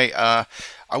 so anyway, I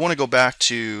want to go back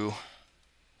to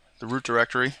the root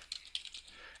directory,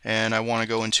 and I want to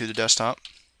go into the desktop.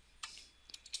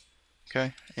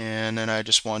 Okay, and then I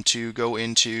just want to go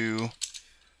into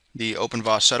the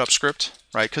OpenVAS setup script,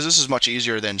 right? Because this is much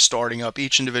easier than starting up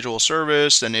each individual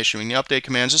service, then issuing the update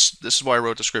commands. This is why I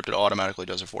wrote the script. It automatically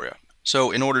does it for you. So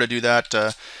in order to do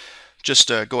that,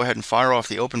 just go ahead and fire off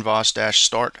the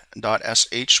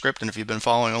OpenVAS-start.sh script, and if you've been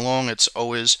following along, it's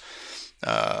always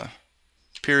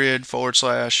period /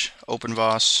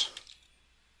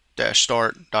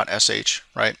 OpenVAS-start.sh,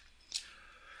 right?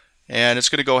 And it's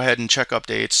going to go ahead and check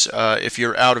updates. If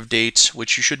you're out of date,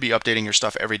 which you should be updating your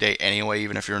stuff every day anyway,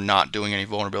 even if you're not doing any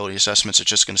vulnerability assessments, it's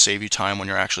just going to save you time when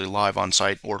you're actually live on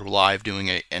site or live doing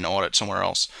an audit somewhere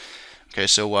else. Okay,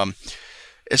 so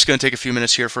it's going to take a few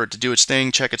minutes here for it to do its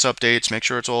thing, check its updates, make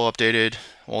sure it's all updated,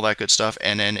 all that good stuff,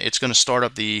 and then it's going to start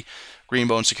up the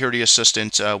Greenbone Security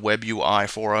Assistant web UI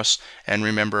for us. And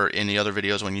remember, in the other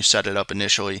videos, when you set it up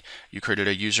initially, you created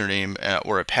a username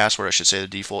or a password, I should say. The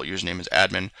default username is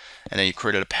admin, and then you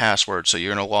created a password, so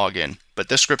you're going to log in. But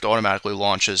this script automatically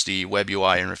launches the web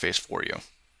UI interface for you,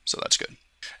 so that's good.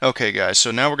 Okay, guys,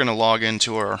 so now we're going to log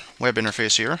into our web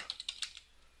interface here.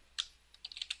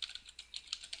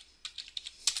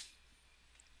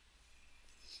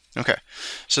 Okay,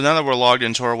 so now that we're logged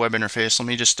into our web interface, let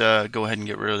me just go ahead and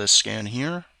get rid of this scan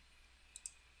here.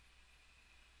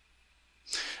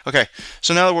 Okay,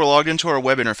 so now that we're logged into our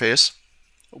web interface,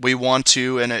 we want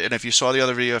to, and if you saw the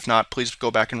other video, if not, please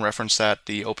go back and reference that,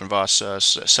 the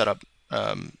OpenVAS setup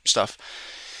stuff.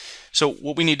 So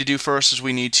what we need to do first is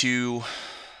we need to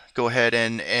go ahead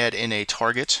and add in a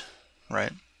target,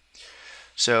 right?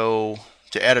 So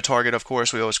to add a target, of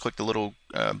course, we always click the little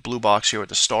blue box here with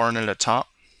the star in it at the top.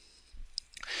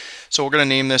 So we're going to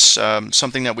name this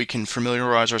something that we can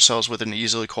familiarize ourselves with and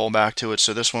easily call back to it.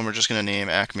 So this one we're just going to name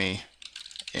Acme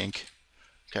Inc.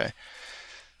 Okay.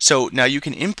 So now you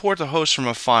can import the host from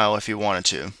a file if you wanted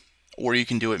to, or you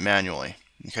can do it manually.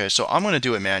 Okay, so I'm going to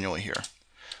do it manually here.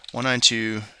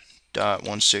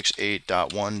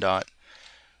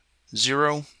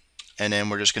 192.168.1.0, and then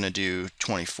we're just going to do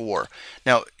 24.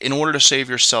 Now, in order to save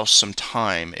yourself some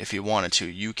time, if you wanted to,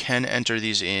 you can enter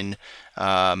these in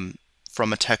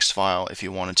from a text file if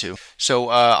you wanted to. So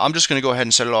I'm just going to go ahead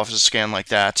and set it off as a scan like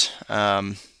that.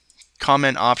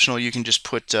 Comment optional, you can just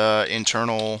put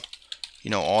internal,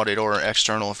 audit, or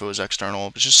external if it was external.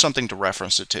 It's just something to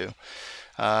reference it to.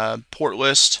 Port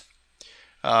list,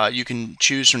 you can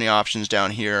choose from the options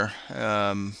down here.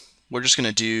 We're just going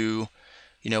to do,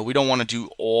 we don't want to do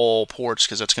all ports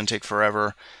because that's going to take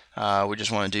forever. We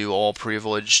just want to do all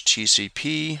privileged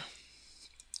TCP,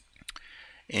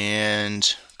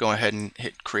 and go ahead and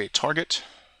hit create target.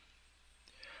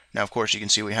 Now, of course, you can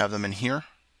see we have them in here,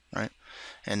 right?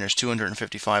 And there's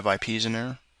 255 IPs in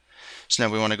there. So now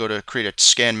we want to go to create a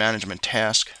scan management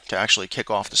task to actually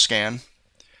kick off the scan.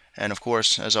 And of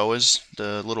course, as always,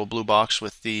 the little blue box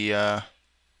with the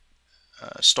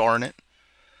star in it.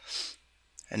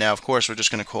 And now, of course, we're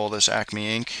just going to call this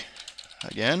Acme Inc.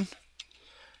 again.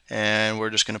 And we're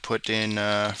just going to put in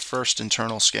first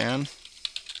internal scan.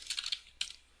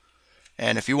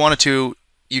 And if you wanted to,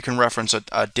 you can reference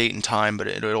a date and time, but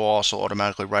it'll also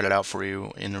automatically write it out for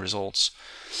you in the results.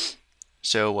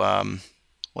 So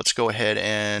let's go ahead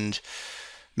and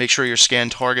make sure your scan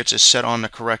targets is set on the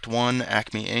correct one,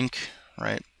 Acme Inc.,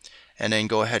 right? And then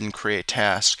go ahead and create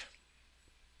task.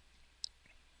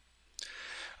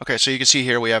 Okay, so you can see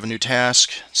here we have a new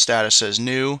task. Status says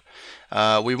new.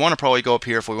 We want to probably go up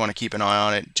here if we want to keep an eye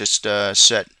on it. Just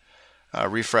set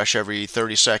refresh every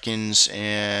 30 seconds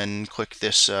and click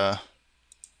this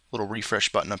little refresh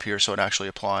button up here so it actually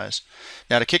applies.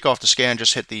 Now to kick off the scan,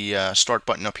 just hit the start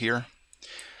button up here.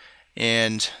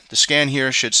 And the scan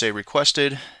here should say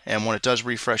requested, and when it does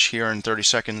refresh here in 30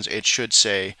 seconds, it should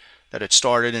say that it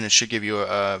started, and it should give you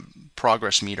a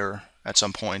progress meter at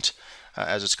some point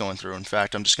as it's going through. In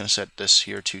fact, I'm just going to set this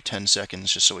here to 10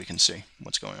 seconds just so we can see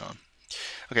what's going on.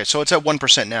 Okay, so it's at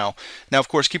 1% now. Now, of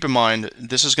course, keep in mind,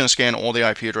 this is going to scan all the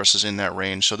IP addresses in that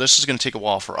range, so this is going to take a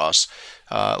while for us.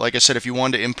 Like I said, if you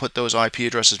wanted to input those IP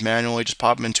addresses manually, just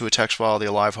pop them into a text file,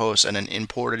 the live host, and then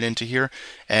import it into here,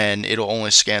 and it'll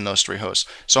only scan those 3 hosts.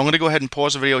 So I'm going to go ahead and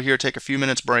pause the video here, take a few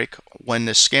minutes break. When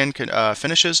this scan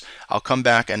finishes, I'll come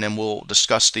back, and then we'll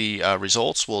discuss the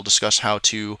results. We'll discuss how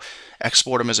to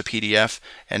export them as a PDF,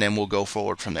 and then we'll go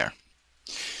forward from there.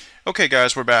 Okay,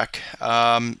 guys, we're back.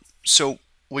 So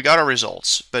we got our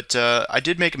results, but I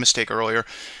did make a mistake earlier.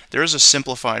 There is a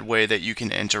simplified way that you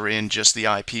can enter in just the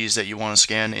IPs that you want to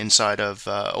scan inside of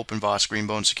OpenVOS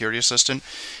Greenbone Security Assistant.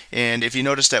 And if you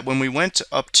notice that when we went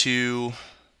up to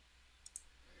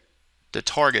the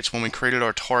targets, when we created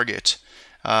our target,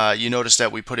 you notice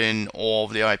that we put in all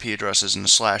of the IP addresses in the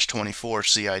 /24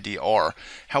 CIDR.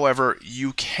 However,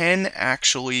 you can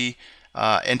actually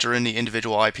enter in the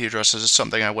individual IP addresses. It's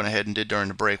something I went ahead and did during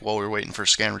the break while we were waiting for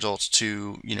scan results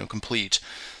to complete.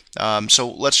 So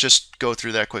let's just go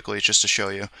through that quickly just to show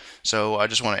you. So I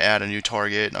just want to add a new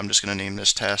target. I'm just going to name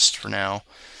this test for now.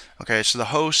 Okay, so the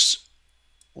hosts,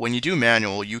 when you do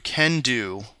manual, you can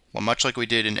do, well, much like we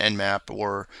did in Nmap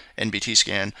or NBT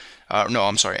scan, no,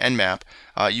 I'm sorry, Nmap,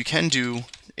 you can do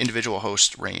individual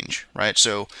host range, right?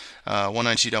 So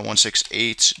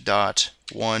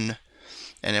 192.168.1,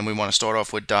 and then we want to start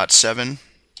off with .7,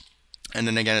 and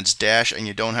then again it's dash, and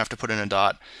you don't have to put in a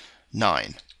 .9,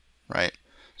 right?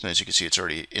 So as you can see, it's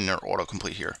already in there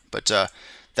autocomplete here, but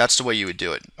that's the way you would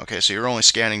do it. Okay, so you're only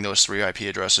scanning those 3 IP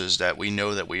addresses that we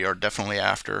know that we are definitely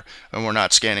after, and we're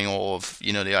not scanning all of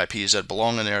the IPs that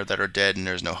belong in there that are dead and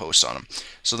there's no hosts on them.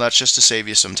 So that's just to save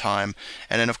you some time.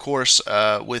 And then of course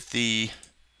with the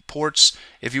ports,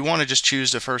 if you want to just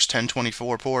choose the first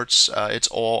 1024 ports, it's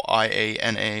all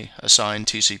IANA assigned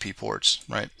TCP ports,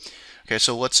 right? Okay,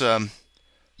 so let's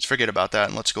forget about that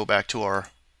and let's go back to our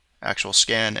actual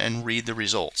scan and read the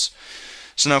results.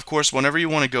 So now, of course, whenever you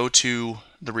want to go to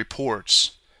the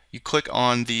reports, you click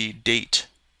on the date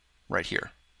right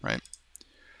here, right?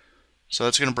 So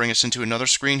that's going to bring us into another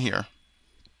screen here,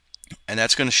 and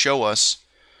that's going to show us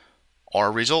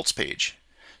our results page.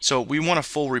 So we want a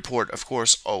full report, of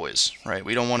course, always, right?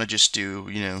 We don't want to just do,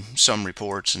 some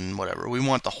reports and whatever. We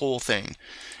want the whole thing.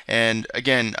 And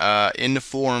again, in the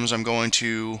forums, I'm going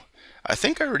to, I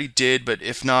think I already did, but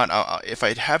if not, if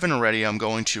I haven't already, I'm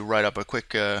going to write up a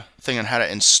quick thing on how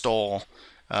to install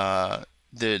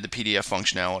the PDF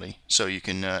functionality so you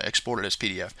can export it as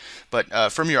PDF.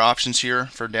 But from your options here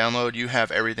for download, you have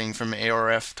everything from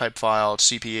ARF type file,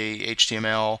 CPA,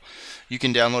 HTML. You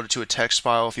can download it to a text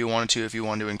file if you wanted to, if you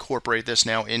want to incorporate this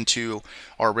now into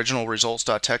our original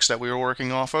results.txt that we were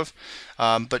working off of.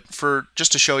 But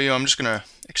just to show you, I'm just going to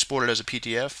export it as a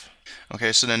PDF.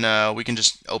 Okay, so then we can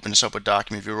just open this up with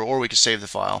Document Viewer, or we can save the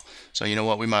file. So you know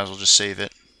what, we might as well just save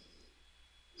it.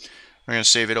 We're going to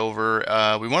save it over,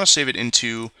 we want to save it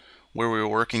into where we were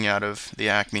working out of, the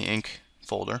Acme Inc.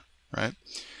 folder, right?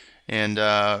 And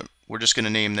we're just going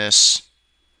to name this,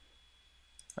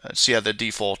 see how the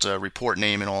default report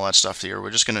name and all that stuff here. We're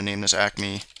just going to name this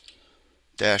Acme-Inc.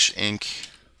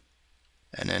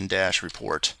 and then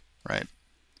 -report, right?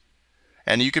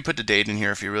 And you could put the date in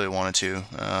here if you really wanted to.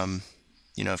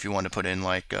 If you wanted to put in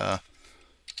like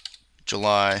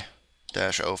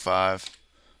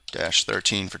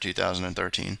July-05-13 for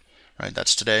 2013, right?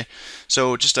 That's today.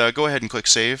 So just go ahead and click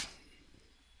Save.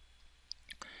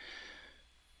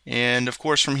 And of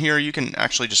course, from here you can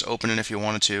actually just open it if you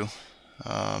wanted to.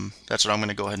 That's what I'm going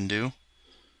to go ahead and do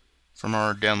from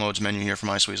our downloads menu here from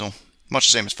Iceweasel. Much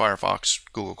the same as Firefox,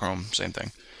 Google Chrome, same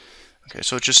thing. Okay,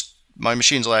 so it's just, my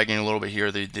machine's lagging a little bit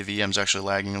here. The VM's actually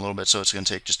lagging a little bit, so it's going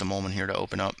to take just a moment here to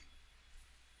open up.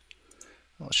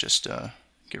 Let's just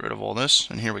get rid of all this,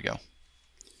 and here we go.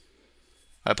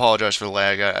 I apologize for the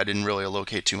lag. I didn't really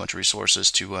allocate too much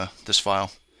resources to this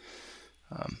file.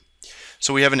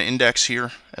 So we have an index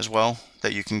here as well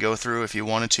that you can go through if you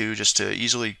wanted to, just to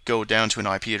easily go down to an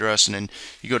IP address, and then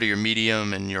you go to your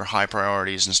medium and your high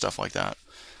priorities and stuff like that.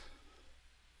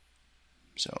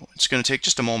 So it's going to take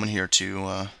just a moment here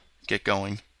to get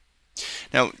going.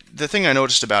 Now, the thing I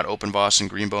noticed about OpenBOS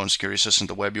and Greenbone Security System,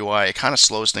 the web UI, it kind of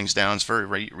slows things down. It's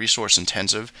very resource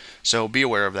intensive, so be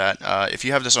aware of that. If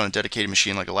you have this on a dedicated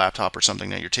machine like a laptop or something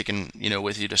that you're taking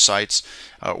with you to sites,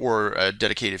 or a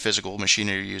dedicated physical machine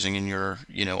that you're using in your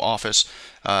office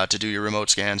to do your remote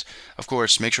scans, of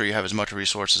course, make sure you have as much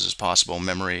resources as possible,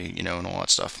 memory, and all that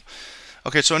stuff.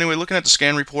 Okay, so anyway, looking at the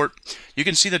scan report, you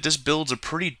can see that this builds a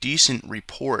pretty decent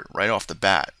report right off the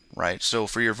bat. Right, so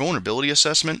for your vulnerability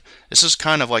assessment, this is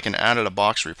kind of like an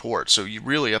out-of-the-box report. So you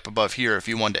really, up above here, if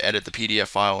you wanted to edit the PDF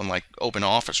file in like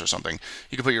OpenOffice or something,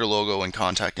 you can put your logo and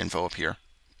contact info up here.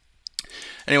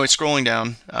 Anyway, scrolling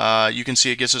down, you can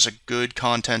see it gives us a good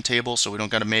content table, so we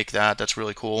don't got to make that. That's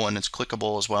really cool, and it's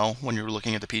clickable as well when you're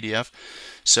looking at the PDF.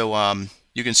 So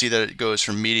you can see that it goes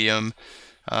from medium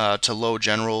to low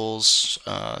generals,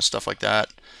 stuff like that.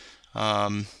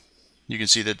 You can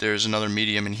see that there's another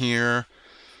medium in here.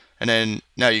 And then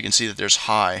now you can see that there's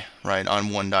high, right, on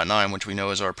 1.9, which we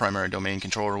know is our primary domain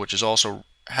controller, which is also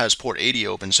has port 80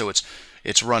 open, so it's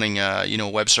running a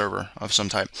web server of some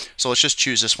type. So let's just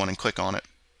choose this one and click on it.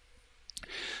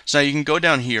 So now you can go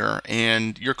down here,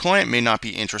 and your client may not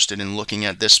be interested in looking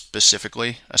at this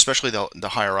specifically, especially the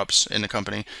higher ups in the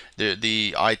company.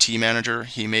 The IT manager,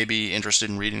 he may be interested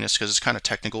in reading this because it's kind of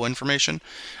technical information.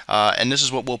 And this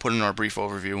is what we'll put in our brief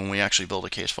overview when we actually build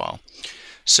a case file.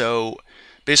 So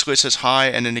basically it says hi,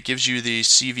 and then it gives you the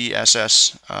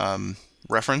CVSS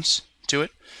reference to it.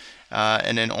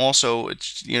 And then also,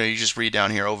 it's, you just read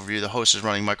down here, overview. The host is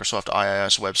running Microsoft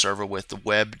IIS web server with the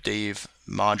WebDAV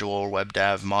module or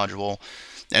WebDAV module,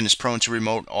 and is prone to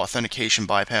remote authentication,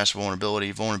 bypass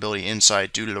vulnerability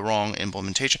insight due to the wrong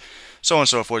implementation, so on and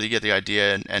so forth. You get the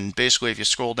idea. And basically, if you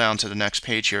scroll down to the next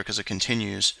page here, because it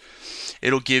continues,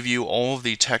 it'll give you all of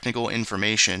the technical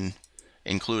information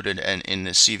included in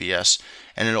the CVS,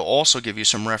 and it'll also give you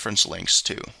some reference links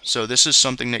too. So this is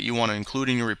something that you want to include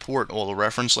in your report, all the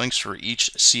reference links for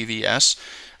each CVS.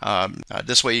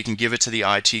 This way you can give it to the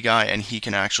IT guy, and he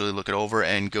can actually look it over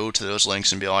and go to those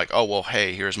links and be like, oh well,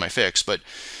 hey, here's my fix. But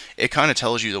it kind of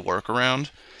tells you the workaround,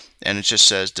 and it just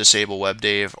says disable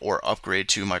WebDAV or upgrade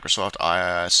to Microsoft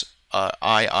IIS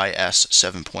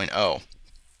 7.0.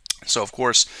 So of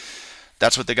course,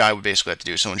 that's what the guy would basically have to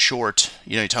do. So in short,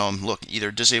 you tell him, look,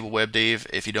 either disable WebDAV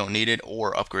if you don't need it,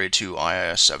 or upgrade to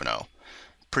IIS 7.0.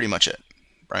 Pretty much it,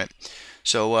 right?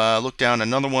 So look down,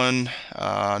 another one,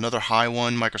 another high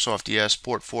one, Microsoft DS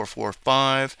port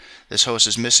 445. This host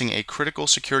is missing a critical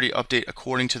security update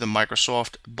according to the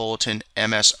Microsoft Bulletin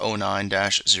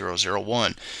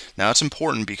MS09-001. Now it's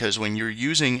important because when you're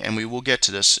using, and we will get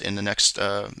to this in the next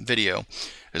video,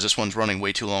 because this one's running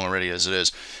way too long already as it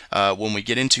is. When we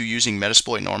get into using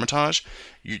Metasploit and Armitage,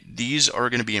 these are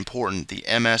going to be important, the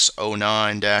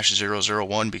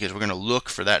MS09-001, because we're going to look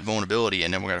for that vulnerability,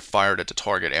 and then we're going to fire it at the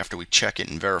target after we check it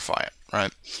and verify it,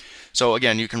 right? So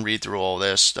again, you can read through all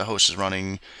this. The host is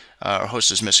running, our host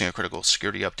is missing a critical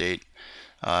security update.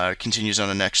 It continues on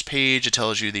the next page. It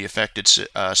tells you the affected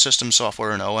system,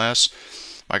 software, and OS.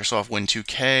 Microsoft Win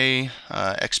 2K,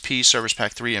 XP Service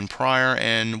Pack 3 and prior,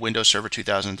 and Windows Server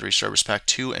 2003 Service Pack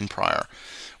 2 and prior.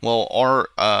 Well, our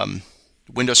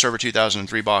Windows Server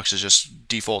 2003 box is just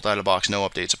default out of the box, no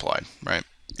updates applied, right?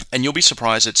 And you'll be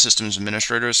surprised at systems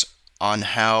administrators on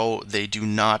how they do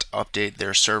not update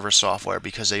their server software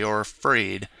because they are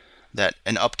afraid that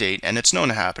an update, and it's known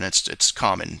to happen, it's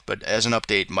common, but as an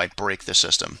update might break the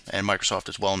system, and Microsoft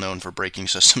is well known for breaking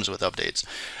systems with updates.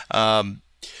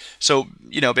 So,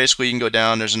 basically you can go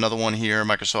down, there's another one here,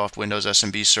 Microsoft Windows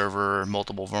SMB Server,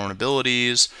 multiple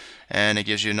vulnerabilities, and it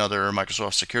gives you another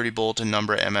Microsoft Security Bulletin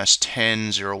number,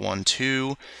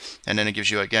 MS10-012, and then it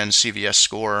gives you, again, CVS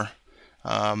score,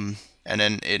 and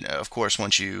then it, of course,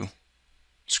 once you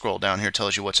scroll down here, it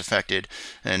tells you what's affected,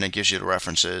 and it gives you the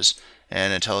references,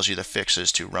 and it tells you the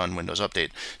fixes to run Windows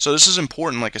Update. So this is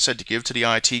important, like I said, to give to the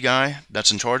IT guy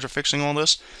that's in charge of fixing all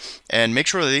this, and make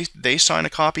sure they sign a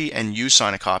copy and you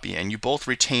sign a copy, and you both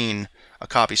retain a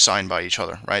copy signed by each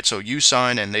other, right? So you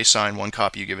sign and they sign one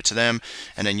copy, you give it to them,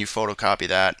 and then you photocopy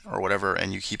that or whatever,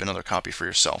 and you keep another copy for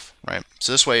yourself, right?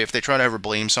 So this way, if they try to ever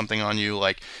blame something on you,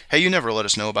 like, hey, you never let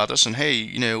us know about this, and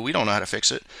hey, we don't know how to fix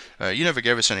it, you never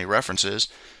gave us any references,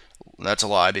 that's a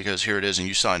lie, because here it is and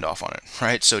you signed off on it,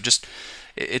 right? So just,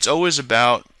 it's always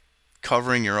about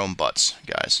covering your own butts,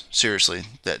 guys. Seriously,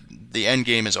 that the end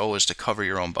game is always to cover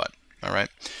your own butt, all right?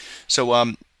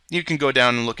 So You can go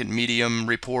down and look at medium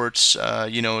reports.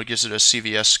 You know, it gives it a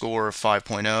CVS score of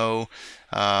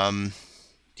 5.0.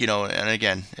 You know, and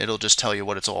again, it'll just tell you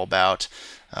what it's all about,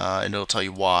 and it'll tell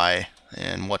you why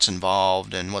and what's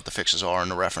involved and what the fixes are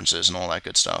and the references and all that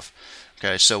good stuff.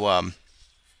 Okay, so and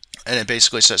it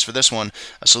basically says for this one,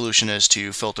 a solution is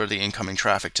to filter the incoming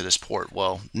traffic to this port.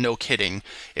 Well, no kidding.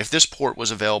 If this port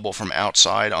was available from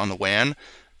outside on the WAN,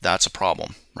 that's a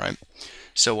problem, right?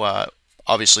 So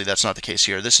obviously that's not the case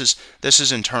here. This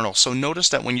is internal. So notice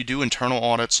that when you do internal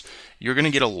audits, you're going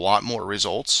to get a lot more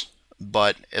results.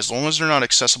 But as long as they're not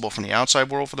accessible from the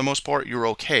outside world for the most part, you're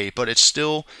okay. But it's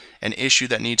still an issue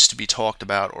that needs to be talked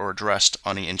about or addressed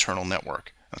on the internal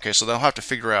network. Okay, so they'll have to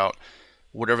figure out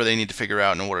whatever they need to figure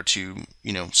out in order to,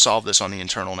 you know, solve this on the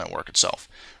internal network itself,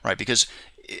 right? Because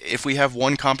if we have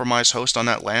one compromised host on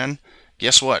that LAN,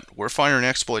 guess what? We're firing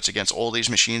exploits against all these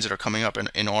machines that are coming up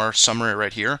in our summary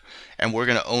right here, and we're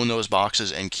going to own those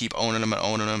boxes and keep owning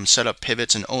them, set up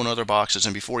pivots and own other boxes,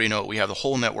 and before you know it, we have the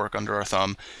whole network under our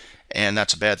thumb, and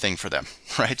that's a bad thing for them,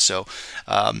 right? So,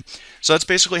 so that's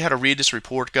basically how to read this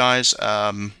report, guys.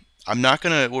 I'm not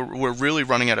gonna. We're really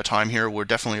running out of time here. We're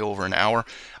definitely over an hour.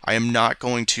 I am not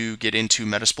going to get into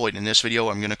Metasploit in this video.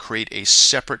 I'm going to create a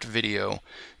separate video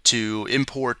to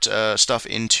import stuff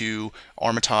into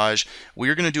Armitage.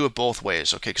 We're going to do it both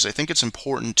ways, okay? Because I think it's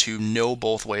important to know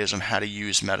both ways on how to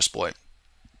use Metasploit.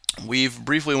 We've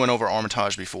briefly went over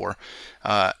Armitage before,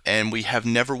 and we have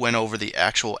never went over the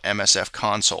actual MSF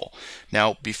console.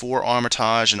 Now, before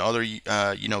Armitage and other, you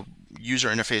know, user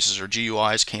interfaces or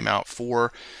GUIs came out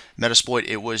for Metasploit,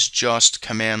 it was just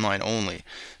command line only.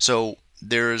 So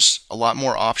there's a lot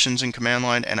more options in command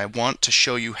line, and I want to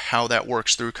show you how that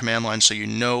works through command line so you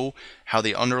know how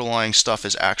the underlying stuff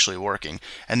is actually working.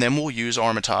 And then we'll use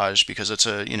Armitage because it's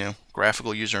a, you know,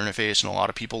 graphical user interface, and a lot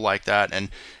of people like that, and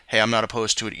hey, I'm not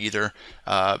opposed to it either,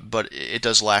 but it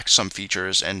does lack some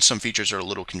features, and some features are a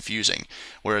little confusing.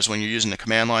 Whereas when you're using the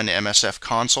command line, the MSF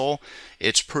console,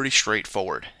 it's pretty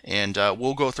straightforward, and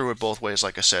we'll go through it both ways,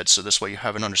 like I said, so this way you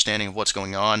have an understanding of what's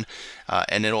going on,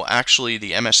 and it'll actually,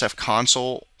 the MSF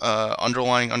console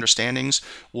underlying understandings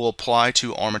will apply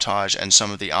to Armitage and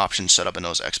some of the options set up in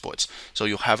those exploits. So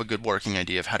you'll have a good working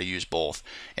idea of how to use both.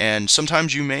 And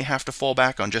sometimes you may have to fall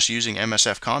back on just using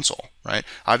MSF console, right?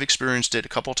 I've experienced it a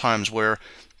couple times where,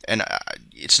 and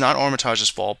it's not Armitage's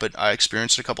fault, but I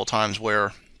experienced it a couple times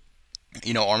where,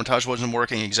 you know, Armitage wasn't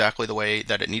working exactly the way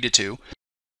that it needed to,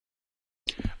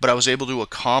 but I was able to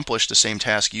accomplish the same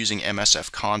task using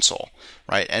MSF console,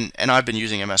 right? And I've been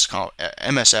using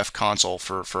MSF console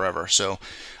for forever, so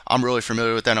I'm really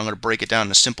familiar with that. I'm going to break it down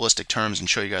in simplistic terms and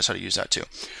show you guys how to use that too.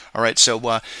 All right,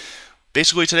 so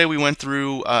basically today we went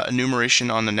through enumeration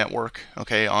on the network,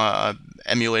 okay,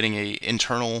 emulating a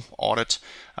internal audit.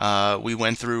 We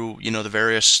went through, you know, the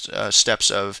various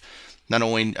steps of not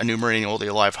only enumerating all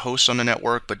the live hosts on the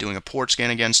network, but doing a port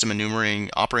scan against them, enumerating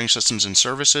operating systems and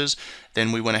services.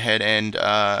 Then we went ahead and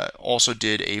also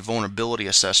did a vulnerability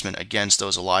assessment against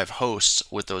those live hosts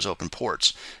with those open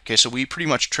ports. Okay, so we pretty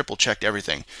much triple checked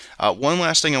everything. One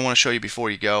last thing I want to show you before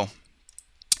you go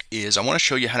is I want to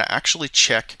show you how to actually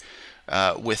check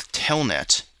with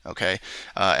Telnet. Okay,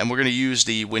 and we're going to use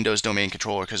the Windows domain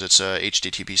controller because it's a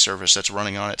HTTP service that's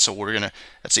running on it. So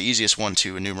that's the easiest one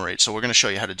to enumerate. So we're going to show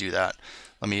you how to do that.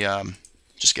 Let me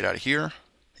just get out of here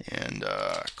and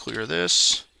clear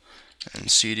this and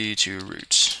CD to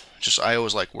root. I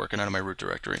always like working out of my root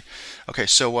directory. Okay,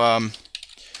 so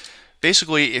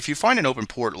basically, if you find an open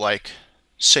port like,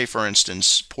 say for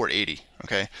instance, port 80,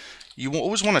 okay, you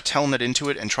always want to telnet into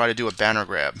it and try to do a banner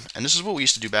grab. And this is what we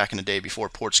used to do back in the day before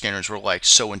port scanners were like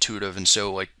so intuitive and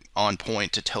so like on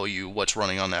point to tell you what's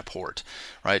running on that port,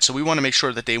 right? So we want to make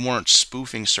sure that they weren't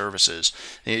spoofing services.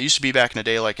 It used to be back in the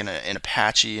day, like in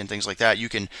Apache and things like that, you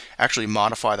can actually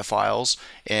modify the files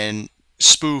and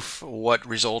spoof what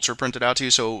results are printed out to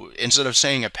you. So instead of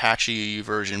saying Apache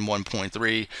version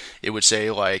 1.3, it would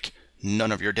say like,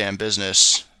 none of your damn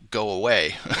business, go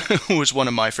away. Was one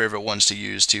of my favorite ones to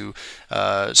use to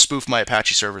spoof my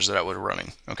Apache servers that I was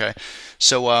running. Okay,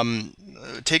 so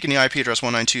taking the IP address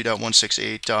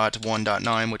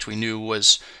 192.168.1.9, which we knew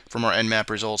was from our Nmap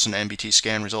results and NBT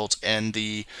scan results, and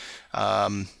the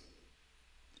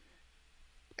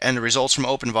results from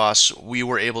OpenVAS, we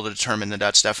were able to determine that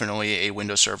that's definitely a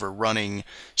Windows server running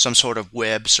some sort of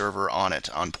web server on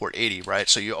it, on port 80, right?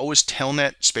 So you always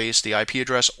telnet space the IP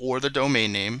address or the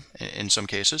domain name in some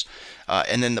cases,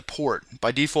 and then the port.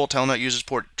 By default, telnet uses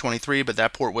port 23, but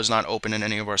that port was not open in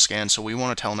any of our scans, so we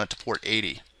want to telnet to port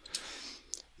 80.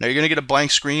 Now you're going to get a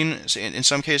blank screen in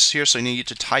some cases here, so you need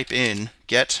to type in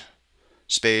get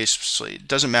space, it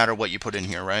doesn't matter what you put in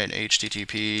here, right?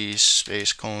 HTTP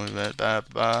space colon blah, blah,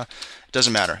 blah. It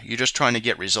doesn't matter. You're just trying to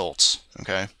get results,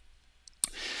 okay?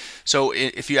 So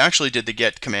if you actually did the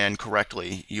get command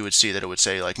correctly, you would see that it would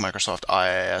say like Microsoft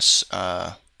IIS,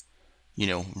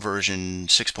 version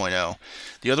 6.0.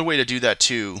 The other way to do that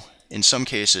too, in some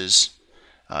cases,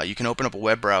 you can open up a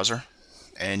web browser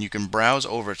and you can browse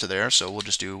over to there. So we'll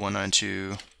just do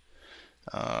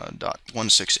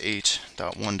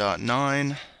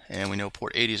 192.168.1.9, and we know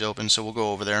port 80 is open, so we'll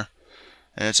go over there.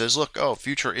 And it says, look, oh,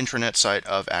 future intranet site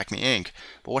of Acme Inc.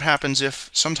 But what happens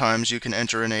if sometimes you can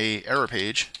enter in a error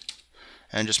page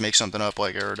and just make something up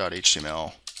like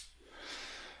error.html?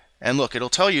 And look, it'll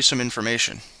tell you some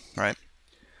information, right?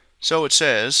 So it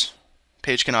says,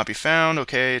 page cannot be found,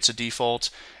 okay, it's a default,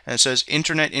 and it says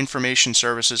Internet Information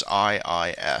Services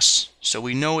IIS. So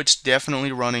we know it's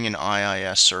definitely running an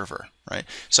IIS server, right?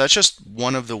 So that's just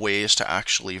one of the ways to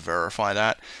actually verify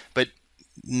that. But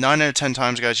 9 out of 10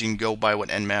 times, guys, you can go by what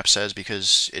Nmap says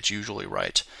because it's usually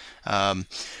right.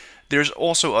 There's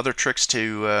also other tricks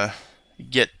to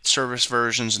get service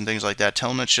versions and things like that.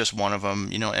 Telnet's just one of them.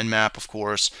 Nmap, of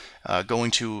course,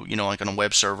 going to, like on a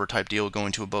web server type deal,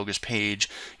 going to a bogus page.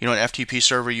 An FTP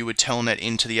server, you would telnet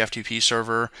into the FTP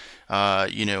server,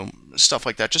 stuff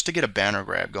like that, just to get a banner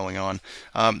grab going on.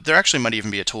 There actually might even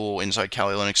be a tool inside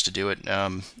Kali Linux to do it.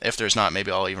 If there's not,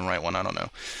 maybe I'll even write one, I don't know.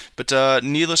 But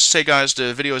needless to say, guys,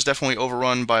 the video is definitely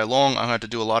overrun by long. I'll have to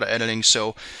do a lot of editing,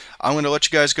 so I'm going to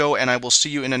let you guys go, and I will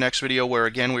see you in the next video where,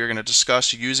 again, we are going to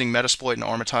discuss using Metasploit and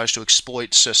Armitage to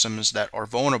exploit systems that are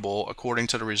vulnerable according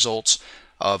to the results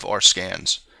of our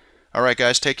scans. Alright,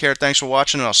 guys, take care. Thanks for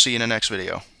watching, and I'll see you in the next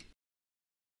video.